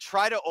way. I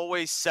try to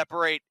always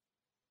separate,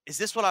 is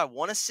this what I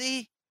want to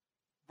see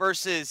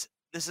versus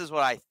this is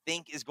what I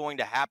think is going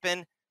to happen?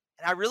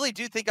 And I really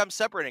do think I'm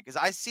separating because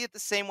I see it the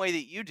same way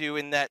that you do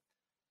in that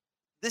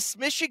this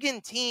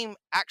Michigan team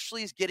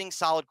actually is getting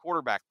solid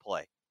quarterback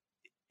play.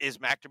 Is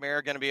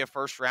McNamara going to be a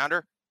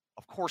first-rounder?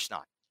 Of course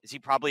not. Is he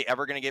probably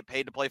ever going to get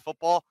paid to play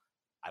football?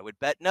 I would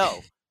bet no.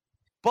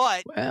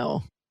 But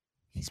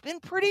he's been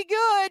pretty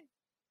good.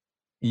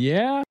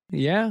 Yeah.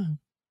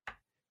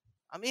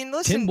 I mean,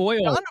 listen, Tim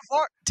Boyle.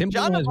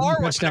 John Navarre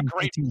was a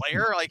great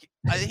player. Like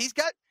he's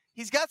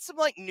got some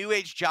like new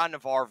age John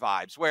Navarre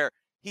vibes where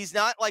he's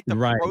not like the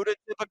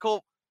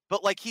prototypical,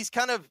 but like he's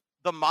kind of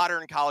the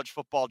modern college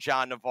football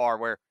John Navarre,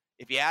 where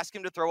if you ask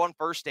him to throw on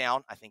first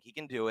down, I think he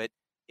can do it.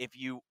 If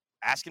you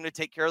ask him to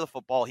take care of the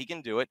football, he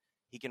can do it.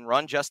 He can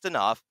run just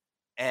enough.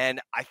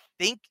 And I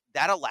think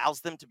that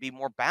allows them to be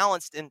more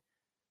balanced. And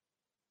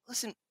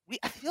listen,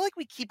 I feel like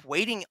we keep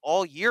waiting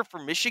all year for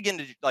Michigan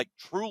to like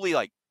truly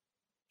like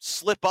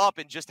slip up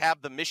and just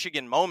have the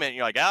Michigan moment. And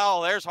you're like,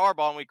 oh, there's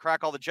Harbaugh, and we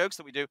crack all the jokes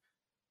that we do.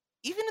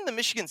 Even in the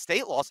Michigan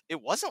State loss,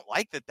 it wasn't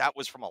like that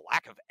was from a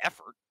lack of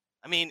effort.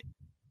 I mean,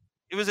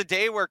 it was a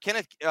day where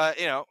Kenneth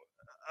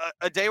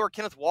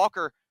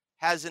Walker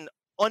has an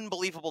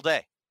unbelievable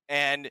day,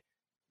 and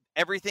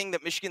everything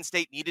that Michigan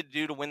State needed to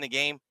do to win the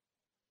game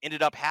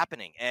ended up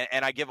happening.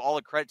 And I give all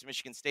the credit to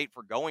Michigan State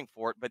for going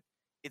for it, but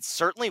it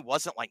certainly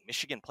wasn't like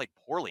Michigan played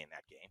poorly in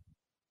that game.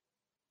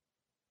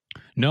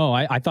 No,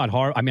 I thought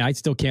I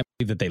still can't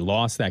believe that they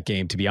lost that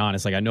game, to be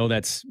honest. Like, I know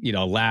that's,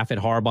 laugh at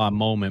Harbaugh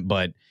moment,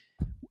 but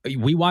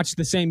we watched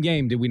the same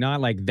game, did we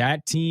not? Like,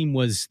 that team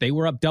they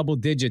were up double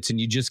digits,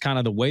 and you just kind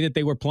of, the way that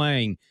they were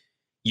playing,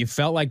 you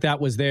felt like that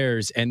was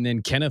theirs. And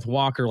then Kenneth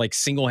Walker, like,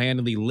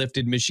 single-handedly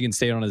lifted Michigan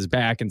State on his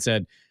back and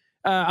said,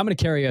 I'm going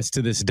to carry us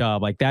to this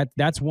dub. Like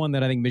that's one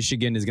that I think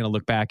Michigan is going to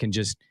look back and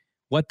just,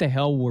 what the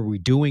hell were we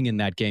doing in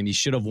that game? You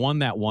should have won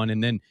that one.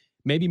 And then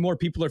maybe more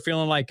people are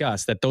feeling like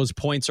us, that those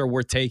points are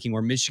worth taking,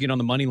 where Michigan on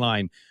the money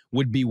line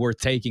would be worth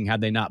taking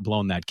had they not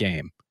blown that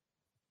game.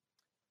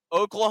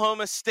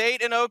 Oklahoma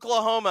State and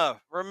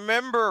Oklahoma.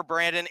 Remember,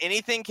 Brandon,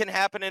 anything can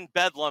happen in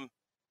Bedlam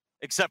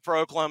except for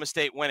Oklahoma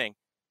State winning.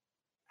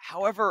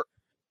 However,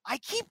 I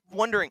keep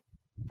wondering,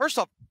 first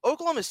off,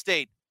 Oklahoma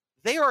State,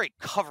 they are a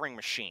covering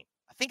machine.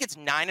 I think it's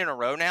 9 in a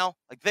row now.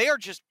 Like, they are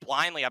just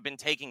blindly, I've been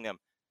taking them.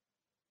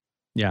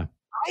 Yeah.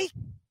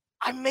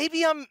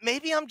 Maybe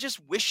I'm just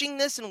wishing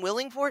this and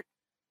willing for it.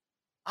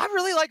 I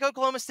really like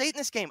Oklahoma State in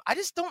this game. I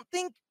just don't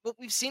think what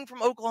we've seen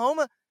from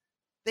Oklahoma,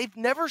 they've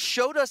never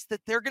showed us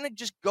that they're going to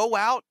just go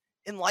out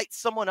and light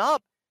someone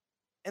up.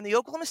 And the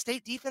Oklahoma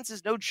State defense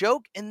is no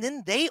joke. And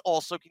then they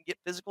also can get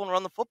physical and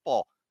run the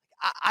football.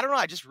 I don't know.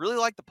 I just really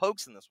like the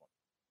Pokes in this one.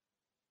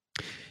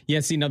 Yeah,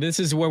 see, now this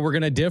is where we're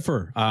going to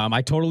differ.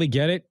 I totally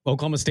get it.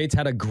 Oklahoma State's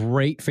had a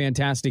great,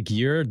 fantastic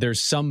year.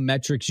 There's some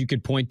metrics you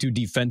could point to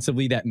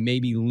defensively that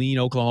maybe lean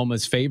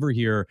Oklahoma's favor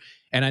here.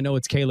 And I know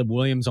it's Caleb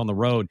Williams on the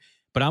road,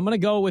 but I'm going to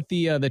go with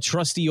the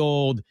trusty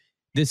old,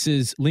 this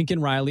is Lincoln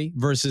Riley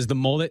versus the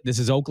Mullet. This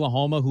is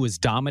Oklahoma, who has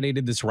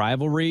dominated this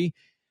rivalry.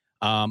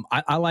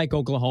 I like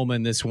Oklahoma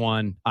in this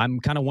one. I'm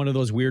kind of one of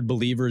those weird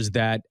believers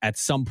that at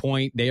some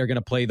point they are going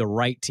to play the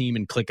right team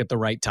and click at the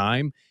right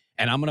time.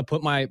 And I'm going to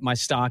put my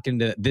stock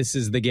into this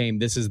is the game.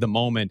 This is the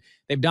moment.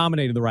 They've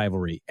dominated the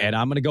rivalry. And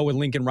I'm going to go with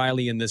Lincoln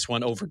Riley in this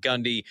one over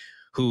Gundy,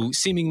 who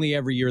seemingly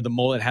every year the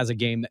Mullet has a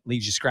game that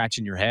leaves you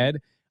scratching your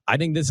head. I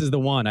think this is the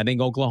one. I think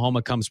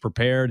Oklahoma comes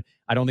prepared.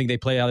 I don't think they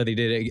play how they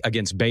did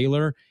against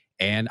Baylor.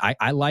 And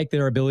I like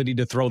their ability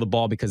to throw the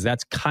ball because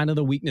that's kind of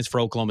the weakness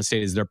for Oklahoma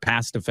State is their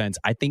pass defense.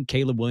 I think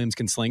Caleb Williams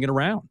can sling it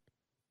around.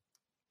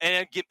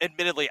 And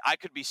admittedly, I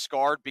could be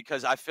scarred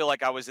because I feel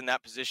like I was in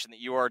that position that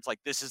you are. It's like,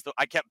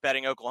 I kept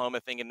betting Oklahoma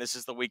thinking this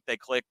is the week they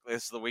click,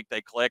 this is the week they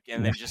click,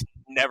 and they just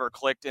never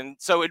clicked. And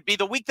so it'd be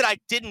the week that I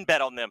didn't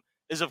bet on them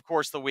is, of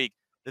course, the week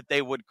that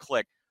they would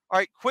click. All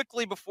right,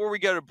 quickly before we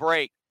go to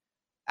break,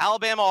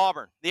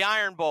 Alabama-Auburn, the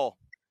Iron Bowl.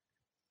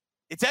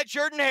 It's at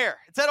Jordan-Hare.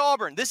 It's at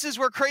Auburn. This is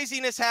where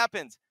craziness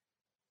happens.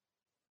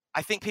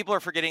 I think people are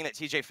forgetting that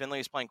TJ Finley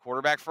is playing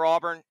quarterback for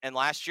Auburn, and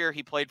last year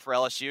he played for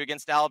LSU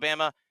against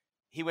Alabama.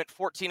 He went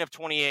 14 of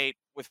 28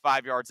 with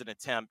 5 yards an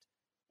attempt.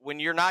 When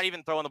you're not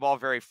even throwing the ball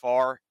very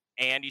far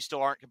and you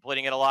still aren't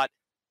completing it a lot,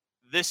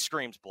 this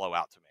screams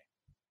blowout to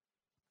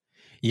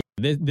me.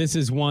 Yeah, this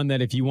is one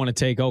that if you want to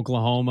take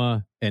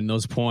Oklahoma and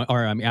those points,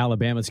 or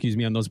Alabama,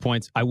 on those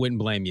points, I wouldn't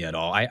blame you at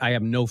all. I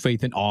have no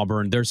faith in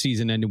Auburn. Their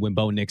season ended when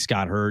Bo Nix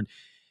got hurt.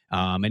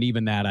 And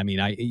even that,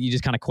 you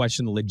just kind of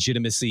question the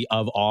legitimacy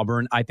of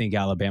Auburn. I think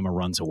Alabama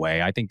runs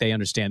away. I think they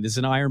understand this is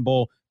an Iron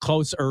Bowl,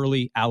 close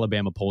early.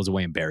 Alabama pulls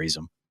away and buries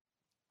them.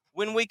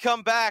 When we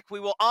come back,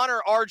 we will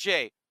honor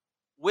RJ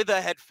with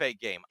a head fake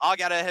game. I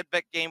got a head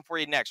fake game for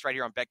you next, right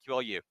here on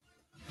BetQLU.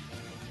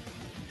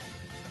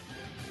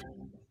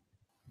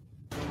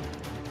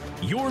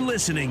 You're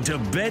listening to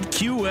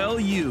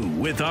BetQLU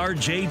with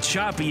RJ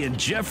Choppy and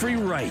Jeffrey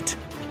Wright.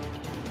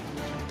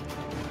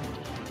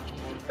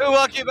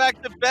 Welcome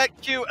back to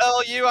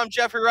BetQLU. I'm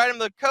Jeffrey Wright. I'm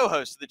the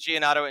co-host of the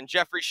Giannotto and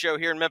Jeffrey Show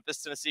here in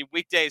Memphis, Tennessee,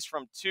 weekdays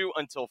from 2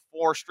 until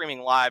 4,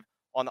 streaming live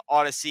on the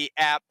Odyssey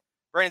app.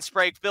 Brandon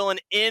Sprague filling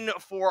in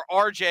for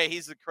RJ.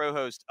 He's the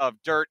co-host of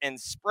Dirt and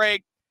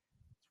Sprague.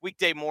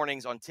 Weekday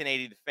mornings on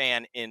 1080 The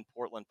Fan in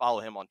Portland.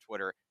 Follow him on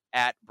Twitter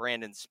at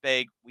Brandon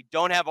Sprague. We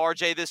don't have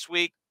RJ this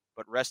week,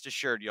 but rest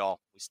assured, y'all,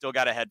 we still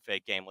got a head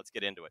fake game. Let's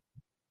get into it.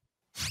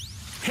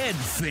 Head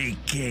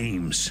fake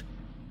games.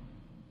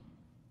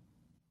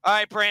 All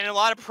right, Brandon, a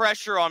lot of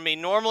pressure on me.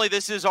 Normally,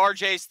 this is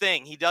RJ's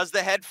thing. He does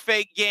the head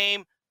fake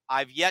game.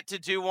 I've yet to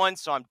do one,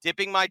 so I'm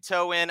dipping my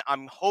toe in.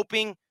 I'm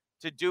hoping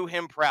to do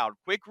him proud.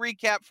 Quick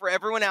recap for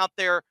everyone out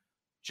there,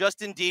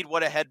 just indeed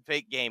what a head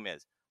fake game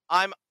is.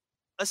 I'm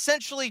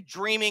essentially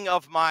dreaming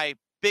of my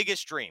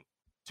biggest dream,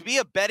 to be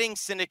a betting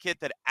syndicate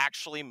that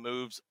actually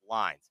moves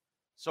lines.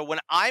 So when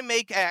I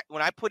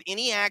put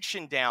any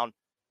action down,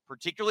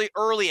 particularly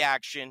early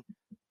action,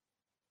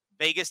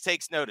 Vegas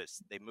takes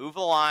notice. They move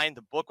the line,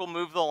 the book will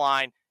move the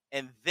line,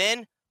 and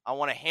then I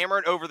want to hammer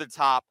it over the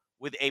top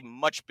with a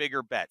much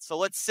bigger bet. So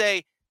let's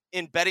say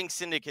in betting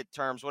syndicate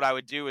terms, what I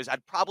would do is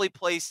I'd probably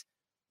place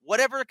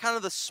whatever kind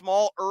of the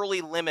small early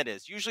limit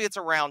is. Usually it's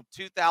around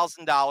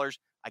 $2,000.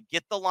 I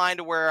get the line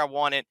to where I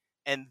want it,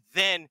 and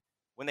then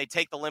when they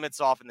take the limits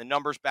off and the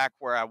numbers back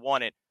where I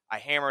want it, I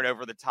hammer it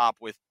over the top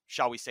with,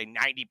 shall we say,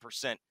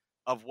 90%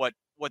 of what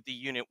the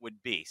unit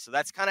would be. So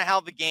that's kind of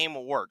how the game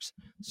works.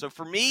 So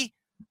for me,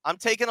 I'm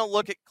taking a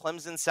look at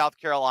Clemson, South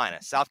Carolina.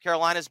 South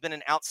Carolina has been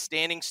an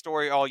outstanding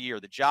story all year.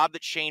 The job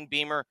that Shane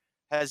Beamer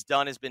has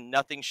done has been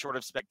nothing short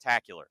of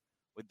spectacular.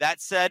 With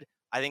that said,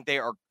 I think they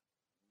are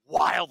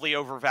wildly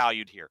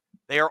overvalued here.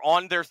 They are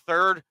on their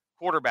third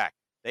quarterback.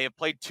 They have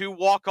played 2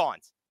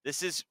 walk-ons.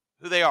 This is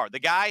who they are. The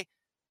guy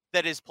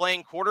that is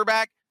playing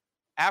quarterback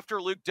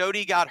after Luke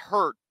Doty got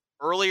hurt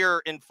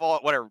earlier in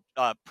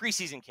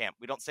preseason camp.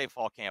 We don't say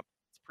fall camp.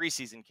 It's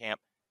preseason camp.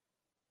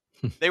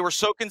 They were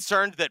so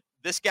concerned that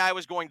this guy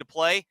was going to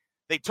play,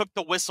 they took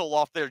the whistle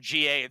off their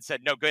GA and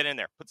said, no, get in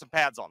there. Put some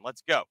pads on.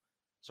 Let's go.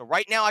 So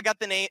right now I got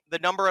the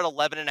number at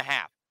 11.5.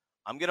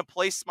 I'm going to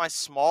place my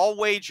small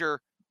wager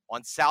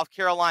on South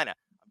Carolina.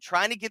 I'm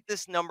trying to get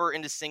this number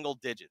into single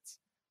digits.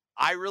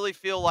 I really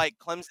feel like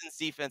Clemson's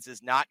defense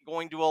is not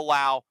going to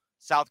allow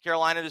South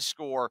Carolina to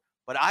score,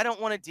 but I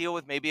don't want to deal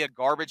with maybe a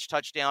garbage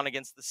touchdown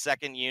against the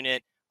second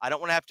unit. I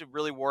don't want to have to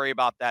really worry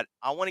about that.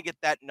 I want to get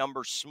that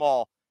number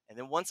small. And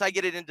then once I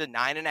get it into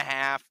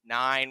 9.5,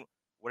 9,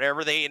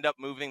 whatever they end up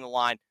moving the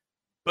line,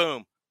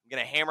 boom, I'm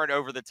going to hammer it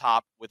over the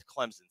top with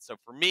Clemson. So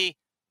for me,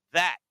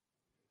 That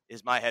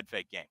is my head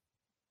fake game.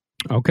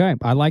 Okay,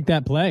 I like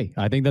that play.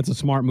 I think that's a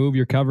smart move.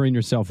 You're covering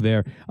yourself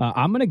there.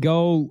 I'm gonna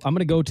go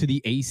to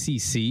the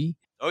ACC.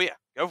 Oh yeah,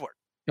 go for it.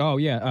 Oh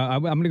yeah,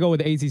 I'm gonna go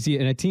with the ACC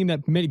and a team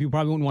that many people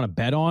probably wouldn't want to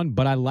bet on,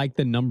 but I like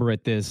the number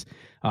at this.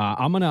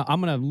 I'm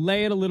gonna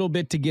lay it a little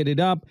bit to get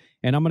it up,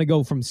 and I'm gonna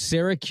go from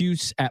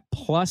Syracuse at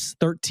plus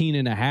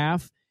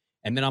 13.5.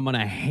 And then I'm going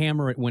to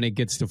hammer it when it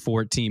gets to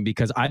 14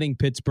 because I think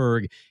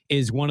Pittsburgh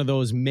is one of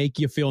those make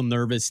you feel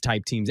nervous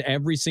type teams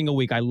every single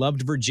week. I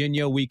loved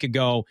Virginia a week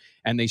ago,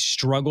 and they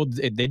struggled.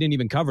 They didn't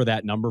even cover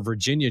that number.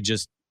 Virginia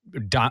just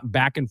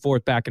back and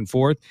forth, back and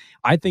forth.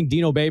 I think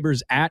Dino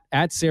Babers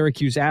at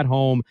Syracuse at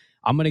home,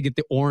 I'm going to get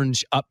the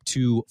orange up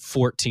to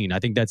 14. I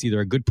think that's either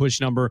a good push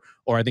number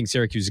or I think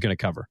Syracuse is going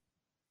to cover.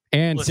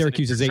 And listen,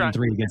 Syracuse is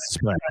 8-3 against the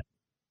spread.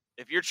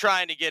 If you're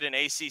trying to get an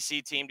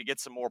ACC team to get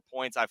some more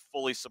points, I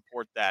fully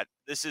support that.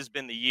 This has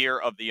been the year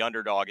of the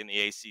underdog in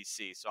the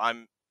ACC, so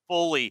I'm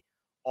fully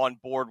on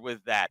board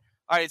with that.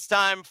 All right, it's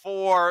time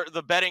for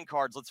the betting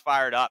cards. Let's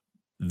fire it up.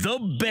 The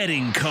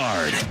betting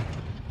card.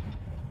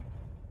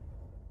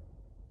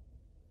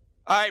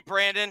 All right,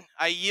 Brandon,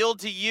 I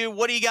yield to you.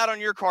 What do you got on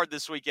your card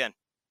this weekend?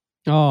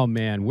 Oh,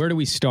 man, where do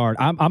we start?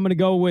 I'm going to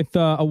go with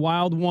a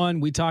wild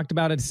one. We talked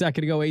about it a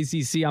second ago,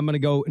 ACC. I'm going to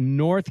go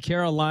North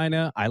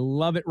Carolina. I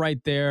love it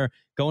right there,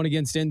 going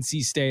against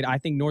NC State. I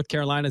think North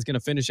Carolina is going to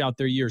finish out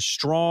their year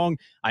strong.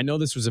 I know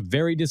this was a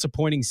very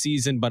disappointing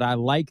season, but I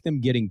like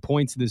them getting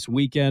points this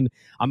weekend.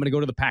 I'm going to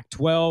go to the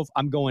Pac-12.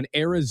 I'm going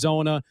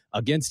Arizona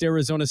against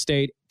Arizona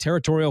State,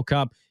 Territorial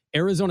Cup.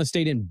 Arizona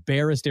State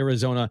embarrassed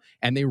Arizona,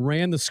 and they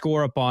ran the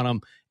score up on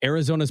them.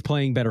 Arizona's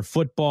playing better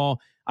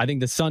football. I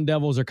think the Sun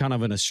Devils are kind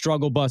of in a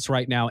struggle bus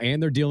right now,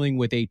 and they're dealing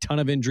with a ton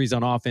of injuries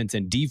on offense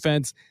and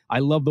defense. I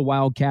love the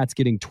Wildcats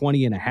getting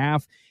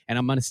 20.5, and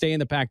I'm going to stay in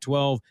the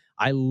Pac-12.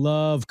 I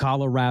love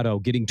Colorado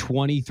getting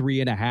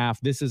 23.5.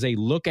 This is a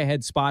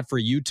look-ahead spot for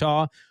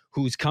Utah,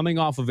 who's coming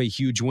off of a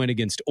huge win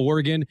against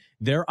Oregon.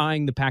 They're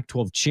eyeing the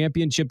Pac-12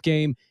 championship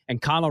game,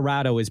 and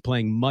Colorado is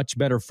playing much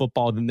better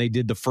football than they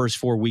did the first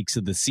 4 weeks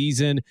of the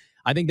season.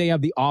 I think they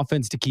have the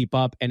offense to keep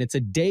up, and it's a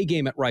day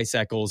game at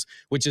Rice-Eccles,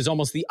 which is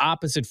almost the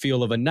opposite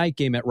feel of a night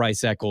game at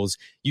Rice-Eccles.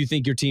 You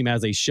think your team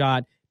has a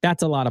shot.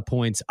 That's a lot of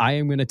points. I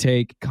am going to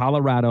take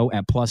Colorado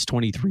at plus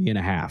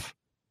 23.5.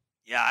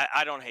 Yeah,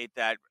 I don't hate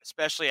that,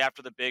 especially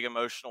after the big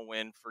emotional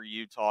win for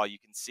Utah. You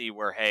can see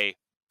where, hey,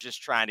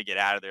 just trying to get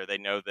out of there. They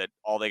know that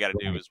all they got to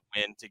do is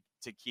win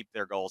to keep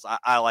their goals.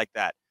 I like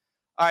that.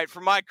 All right,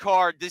 for my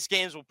card, this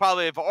games will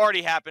probably have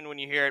already happened when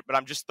you hear it, but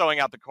I'm just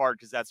throwing out the card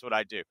because that's what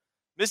I do.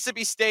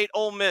 Mississippi State,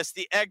 Ole Miss,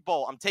 the Egg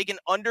Bowl. I'm taking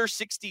under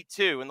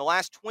 62. In the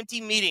last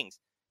 20 meetings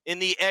in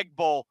the Egg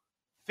Bowl,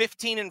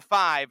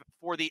 15-5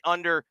 for the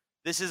under.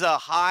 This is a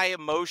high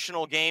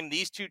emotional game.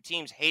 These two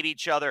teams hate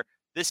each other.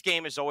 This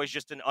game is always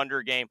just an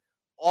under game.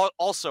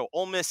 Also,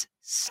 Ole Miss,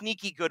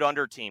 sneaky good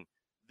under team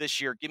this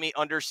year. Give me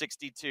under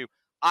 62.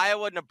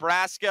 Iowa,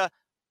 Nebraska.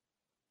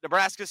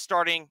 Nebraska's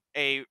starting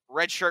a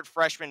redshirt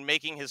freshman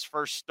making his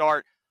first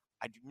start.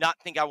 I do not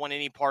think I want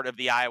any part of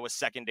the Iowa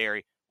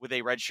secondary with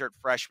a redshirt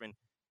freshman.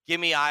 Give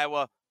me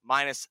Iowa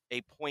minus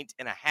a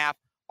 1.5.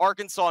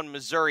 Arkansas and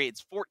Missouri,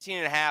 it's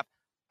 14.5.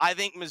 I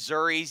think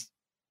Missouri's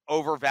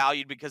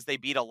overvalued because they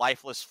beat a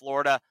lifeless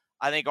Florida.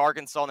 I think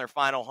Arkansas in their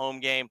final home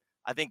game,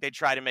 I think they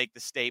try to make the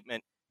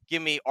statement.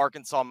 Give me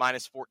Arkansas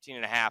minus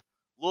 14.5.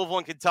 Louisville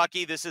and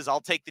Kentucky,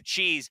 I'll take the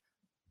cheese.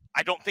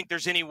 I don't think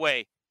there's any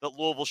way that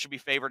Louisville should be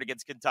favored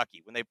against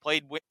Kentucky. When they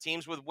played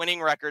teams with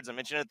winning records, I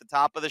mentioned at the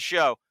top of the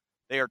show,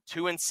 they are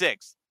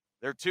 2-6.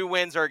 Their 2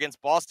 wins are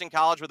against Boston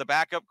College with a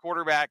backup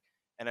quarterback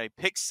and a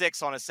pick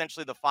 6 on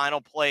essentially the final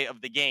play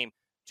of the game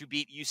to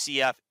beat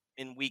UCF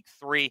in week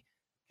 3.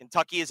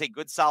 Kentucky is a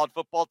good, solid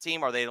football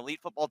team. Are they an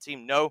elite football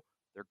team? No.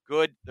 They're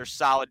good. They're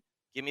solid.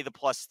 Give me the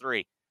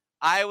 +3.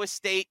 Iowa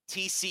State,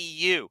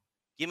 TCU.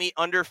 Give me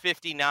under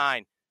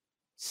 59.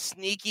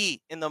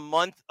 Sneaky in the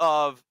month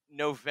of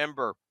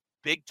November.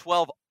 Big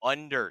 12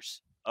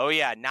 unders. Oh,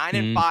 yeah,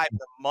 9-5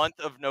 the month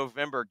of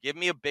November. Give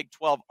me a Big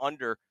 12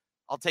 under.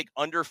 I'll take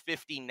under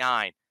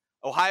 59.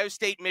 Ohio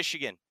State,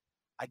 Michigan.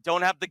 I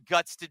don't have the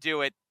guts to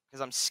do it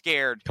because I'm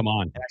scared. Come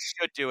on. And I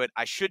should do it.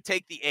 I should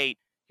take the 8.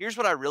 Here's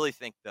what I really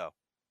think, though.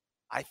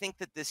 I think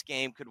that this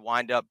game could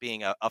wind up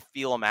being a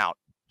feel 'em out.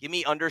 Give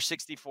me under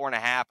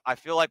 64.5. I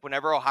feel like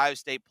whenever Ohio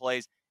State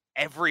plays,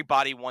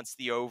 everybody wants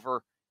the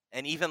over.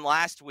 And even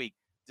last week,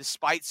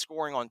 despite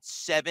scoring on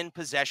 7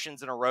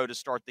 possessions in a row to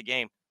start the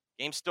game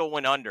still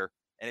went under.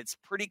 And it's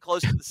pretty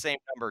close to the same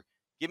number.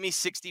 Give me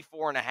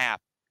 64.5.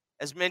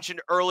 As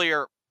mentioned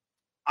earlier,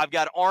 I've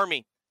got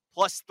Army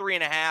plus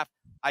 3.5.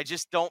 I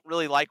just don't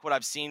really like what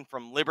I've seen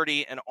from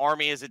Liberty, and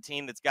Army is a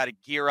team that's got to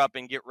gear up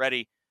and get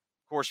ready,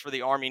 of course, for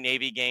the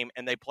Army-Navy game,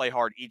 and they play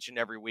hard each and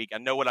every week. I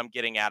know what I'm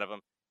getting out of them.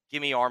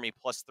 Give me Army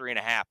plus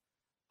 3.5.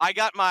 I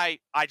got my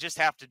I just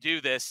have to do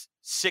this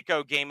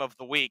sicko game of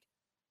the week.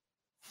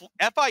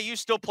 FIU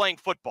still playing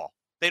football.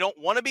 They don't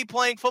want to be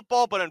playing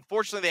football, but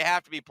unfortunately they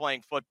have to be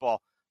playing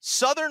football.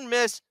 Southern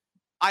Miss,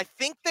 I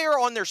think they are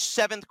on their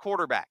 7th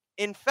quarterback.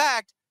 In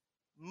fact,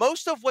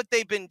 most of what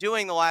they've been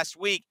doing the last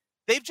week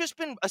they've just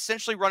been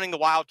essentially running the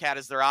Wildcat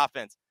as their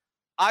offense.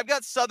 I've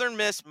got Southern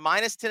Miss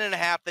minus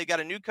 10.5. They got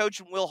a new coach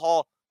in Will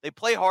Hall. They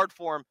play hard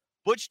for him.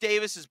 Butch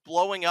Davis is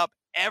blowing up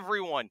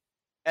everyone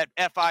at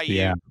FIU.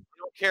 Yeah. They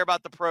don't care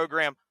about the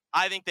program.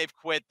 I think they've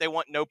quit. They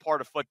want no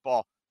part of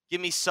football.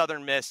 Give me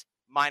Southern Miss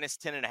minus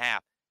 10.5.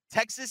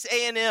 Texas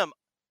A&M,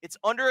 it's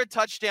under a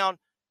touchdown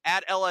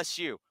at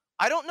LSU.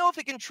 I don't know if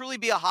it can truly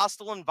be a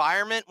hostile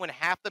environment when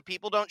half the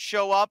people don't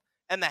show up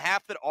and the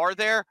half that are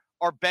there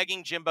are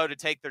begging Jimbo to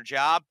take their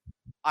job.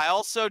 I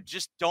also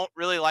just don't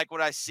really like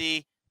what I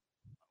see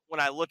when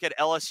I look at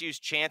LSU's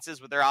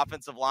chances with their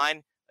offensive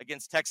line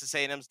against Texas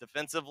A&M's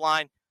defensive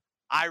line.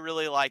 I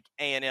really like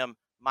A&M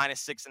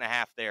minus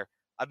 6.5 there.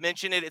 I've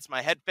mentioned it. It's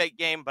my head fake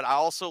game, but I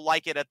also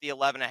like it at the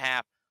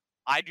 11.5.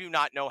 I do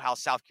not know how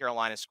South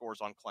Carolina scores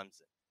on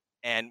Clemson.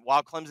 And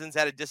while Clemson's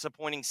had a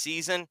disappointing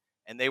season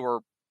and they were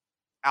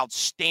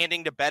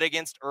outstanding to bet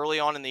against early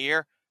on in the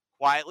year,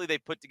 quietly they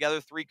put together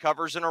 3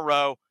 covers in a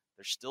row.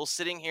 They're still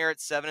sitting here at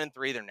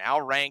 7-3. They're now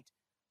ranked.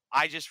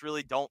 I just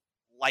really don't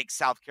like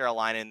South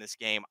Carolina in this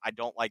game. I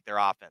don't like their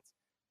offense.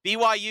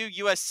 BYU,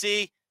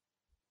 USC.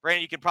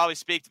 Brandon, you can probably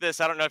speak to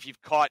this. I don't know if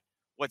you've caught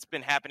what's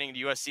been happening to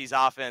USC's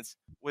offense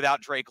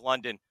without Drake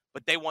London,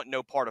 but they want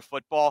no part of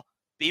football.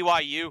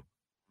 BYU,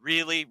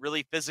 really,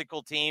 really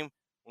physical team.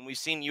 When we've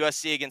seen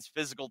USC against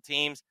physical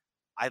teams,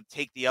 I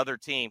take the other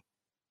team.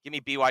 Give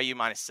me BYU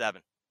minus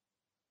 7.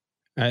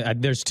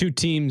 There's 2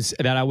 teams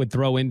that I would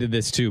throw into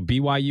this too.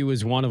 BYU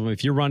is one of them.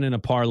 If you're running a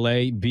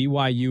parlay,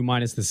 BYU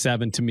minus the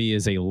 7 to me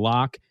is a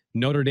lock.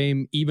 Notre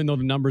Dame, even though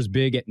the number's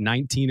big at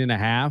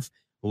 19.5,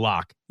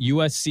 lock.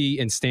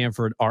 USC and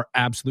Stanford are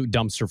absolute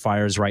dumpster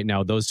fires right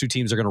now. Those 2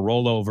 teams are going to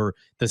roll over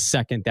the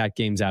second that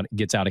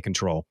gets out of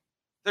control.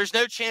 There's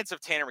no chance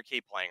of Tanner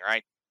McKee playing,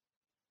 right?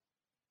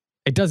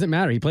 It doesn't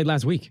matter. He played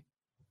last week.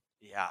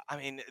 Yeah, I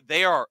mean,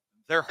 they're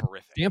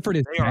horrific. Stanford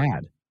is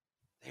bad.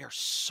 They are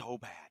so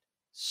bad.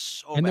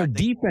 And their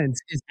defense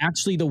is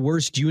actually the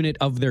worst unit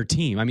of their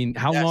team. I mean,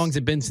 how long has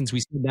it been since we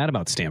said that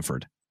about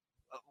Stanford?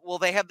 Well,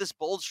 they have this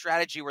bold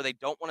strategy where they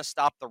don't want to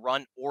stop the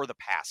run or the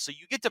pass. So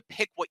you get to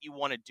pick what you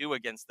want to do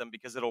against them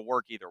because it'll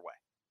work either way.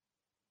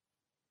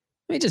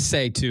 Let me just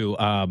say, too,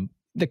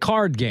 the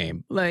card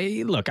game.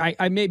 Like, look,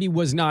 I maybe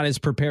was not as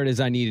prepared as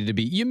I needed to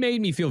be. You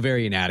made me feel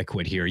very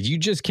inadequate here. You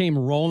just came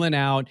rolling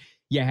out.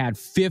 You had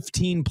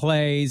 15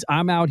 plays.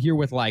 I'm out here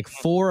with like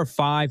 4 or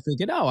 5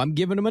 thinking, oh, I'm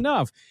giving them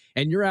enough.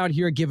 And you're out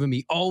here giving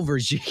me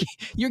overs.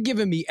 You're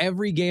giving me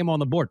every game on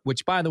the board,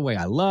 which, by the way,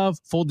 I love.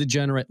 Full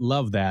degenerate,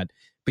 love that.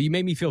 But you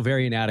made me feel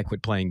very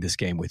inadequate playing this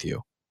game with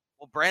you.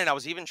 Well, Brandon, I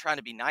was even trying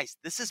to be nice.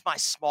 This is my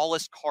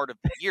smallest card of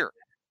the year.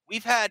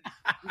 We've had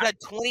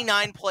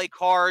 29 play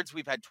cards.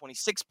 We've had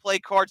 26 play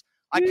cards.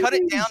 I cut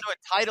it down to a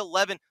tight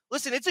 11.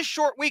 Listen, it's a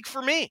short week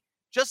for me.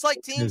 Just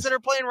like teams that are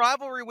playing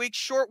rivalry week,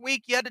 short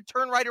week, you had to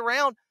turn right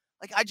around.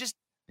 Like I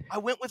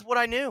went with what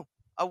I knew.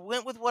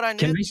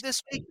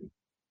 This week.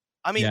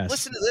 I mean,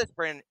 Listen to this,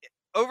 Brandon.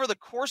 Over the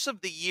course of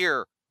the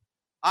year,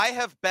 I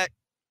have bet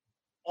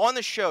on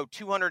the show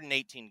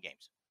 218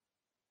 games.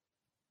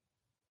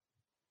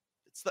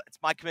 It's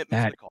my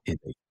commitment to the call. Is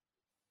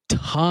a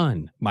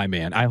ton, my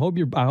man. I hope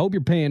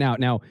you're paying out.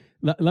 Now,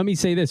 let me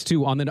say this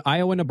too on the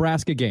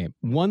Iowa-Nebraska game.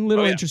 One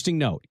little interesting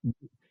note.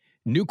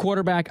 New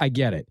quarterback, I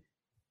get it.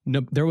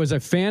 No, there was a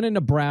fan in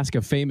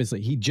Nebraska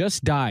famously. He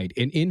just died,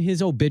 and in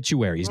his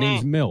obituary, his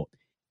name's Milt.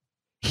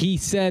 He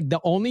said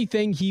the only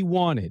thing he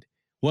wanted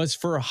was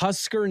for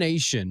Husker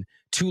Nation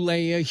to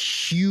lay a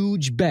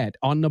huge bet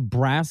on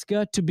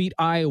Nebraska to beat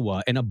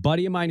Iowa. And a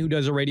buddy of mine who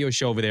does a radio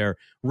show over there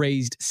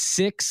raised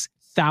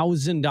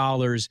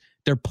 $6,000.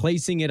 They're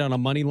placing it on a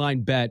money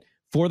line bet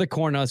for the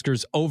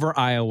Cornhuskers over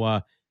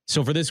Iowa.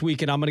 So for this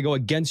weekend, I'm going to go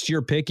against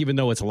your pick, even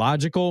though it's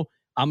logical.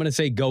 I'm going to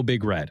say go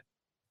Big Red.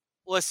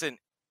 Listen,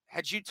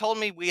 had you told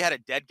me we had a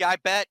dead guy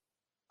bet,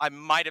 I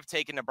might have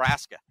taken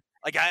Nebraska.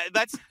 Like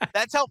that's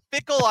how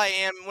fickle I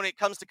am when it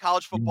comes to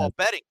college football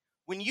betting.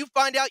 When you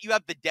find out you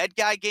have the dead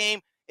guy game,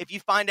 if you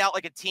find out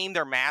like a team,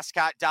 their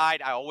mascot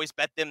died, I always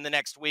bet them the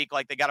next week.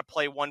 Like they got to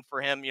play one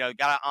for him. You know,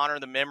 got to honor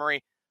the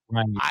memory.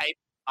 Right.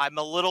 I'm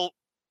a little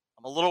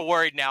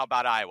worried now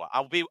about Iowa.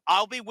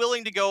 I'll be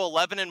willing to go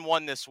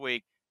 11-1 this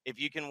week if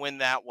you can win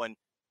that one,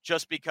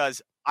 just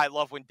because I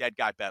love when dead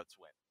guy bets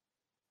win.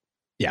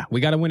 Yeah,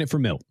 we got to win it for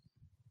Milt.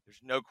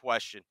 There's no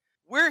question.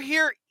 We're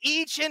here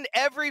each and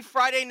every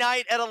Friday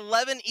night at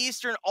 11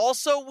 Eastern.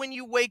 Also, when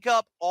you wake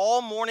up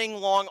all morning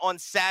long on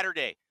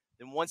Saturday.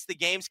 Then once the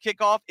games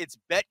kick off, it's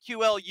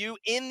BetQLU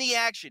in the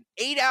action.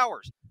 8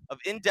 hours of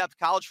in-depth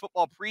college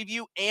football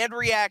preview and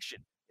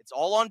reaction. It's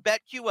all on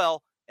BetQL,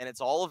 and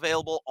it's all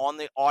available on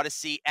the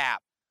Odyssey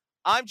app.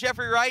 I'm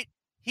Jeffrey Wright.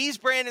 He's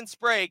Brandon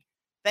Sprague.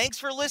 Thanks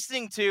for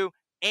listening to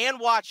and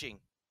watching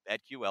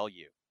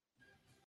BetQLU.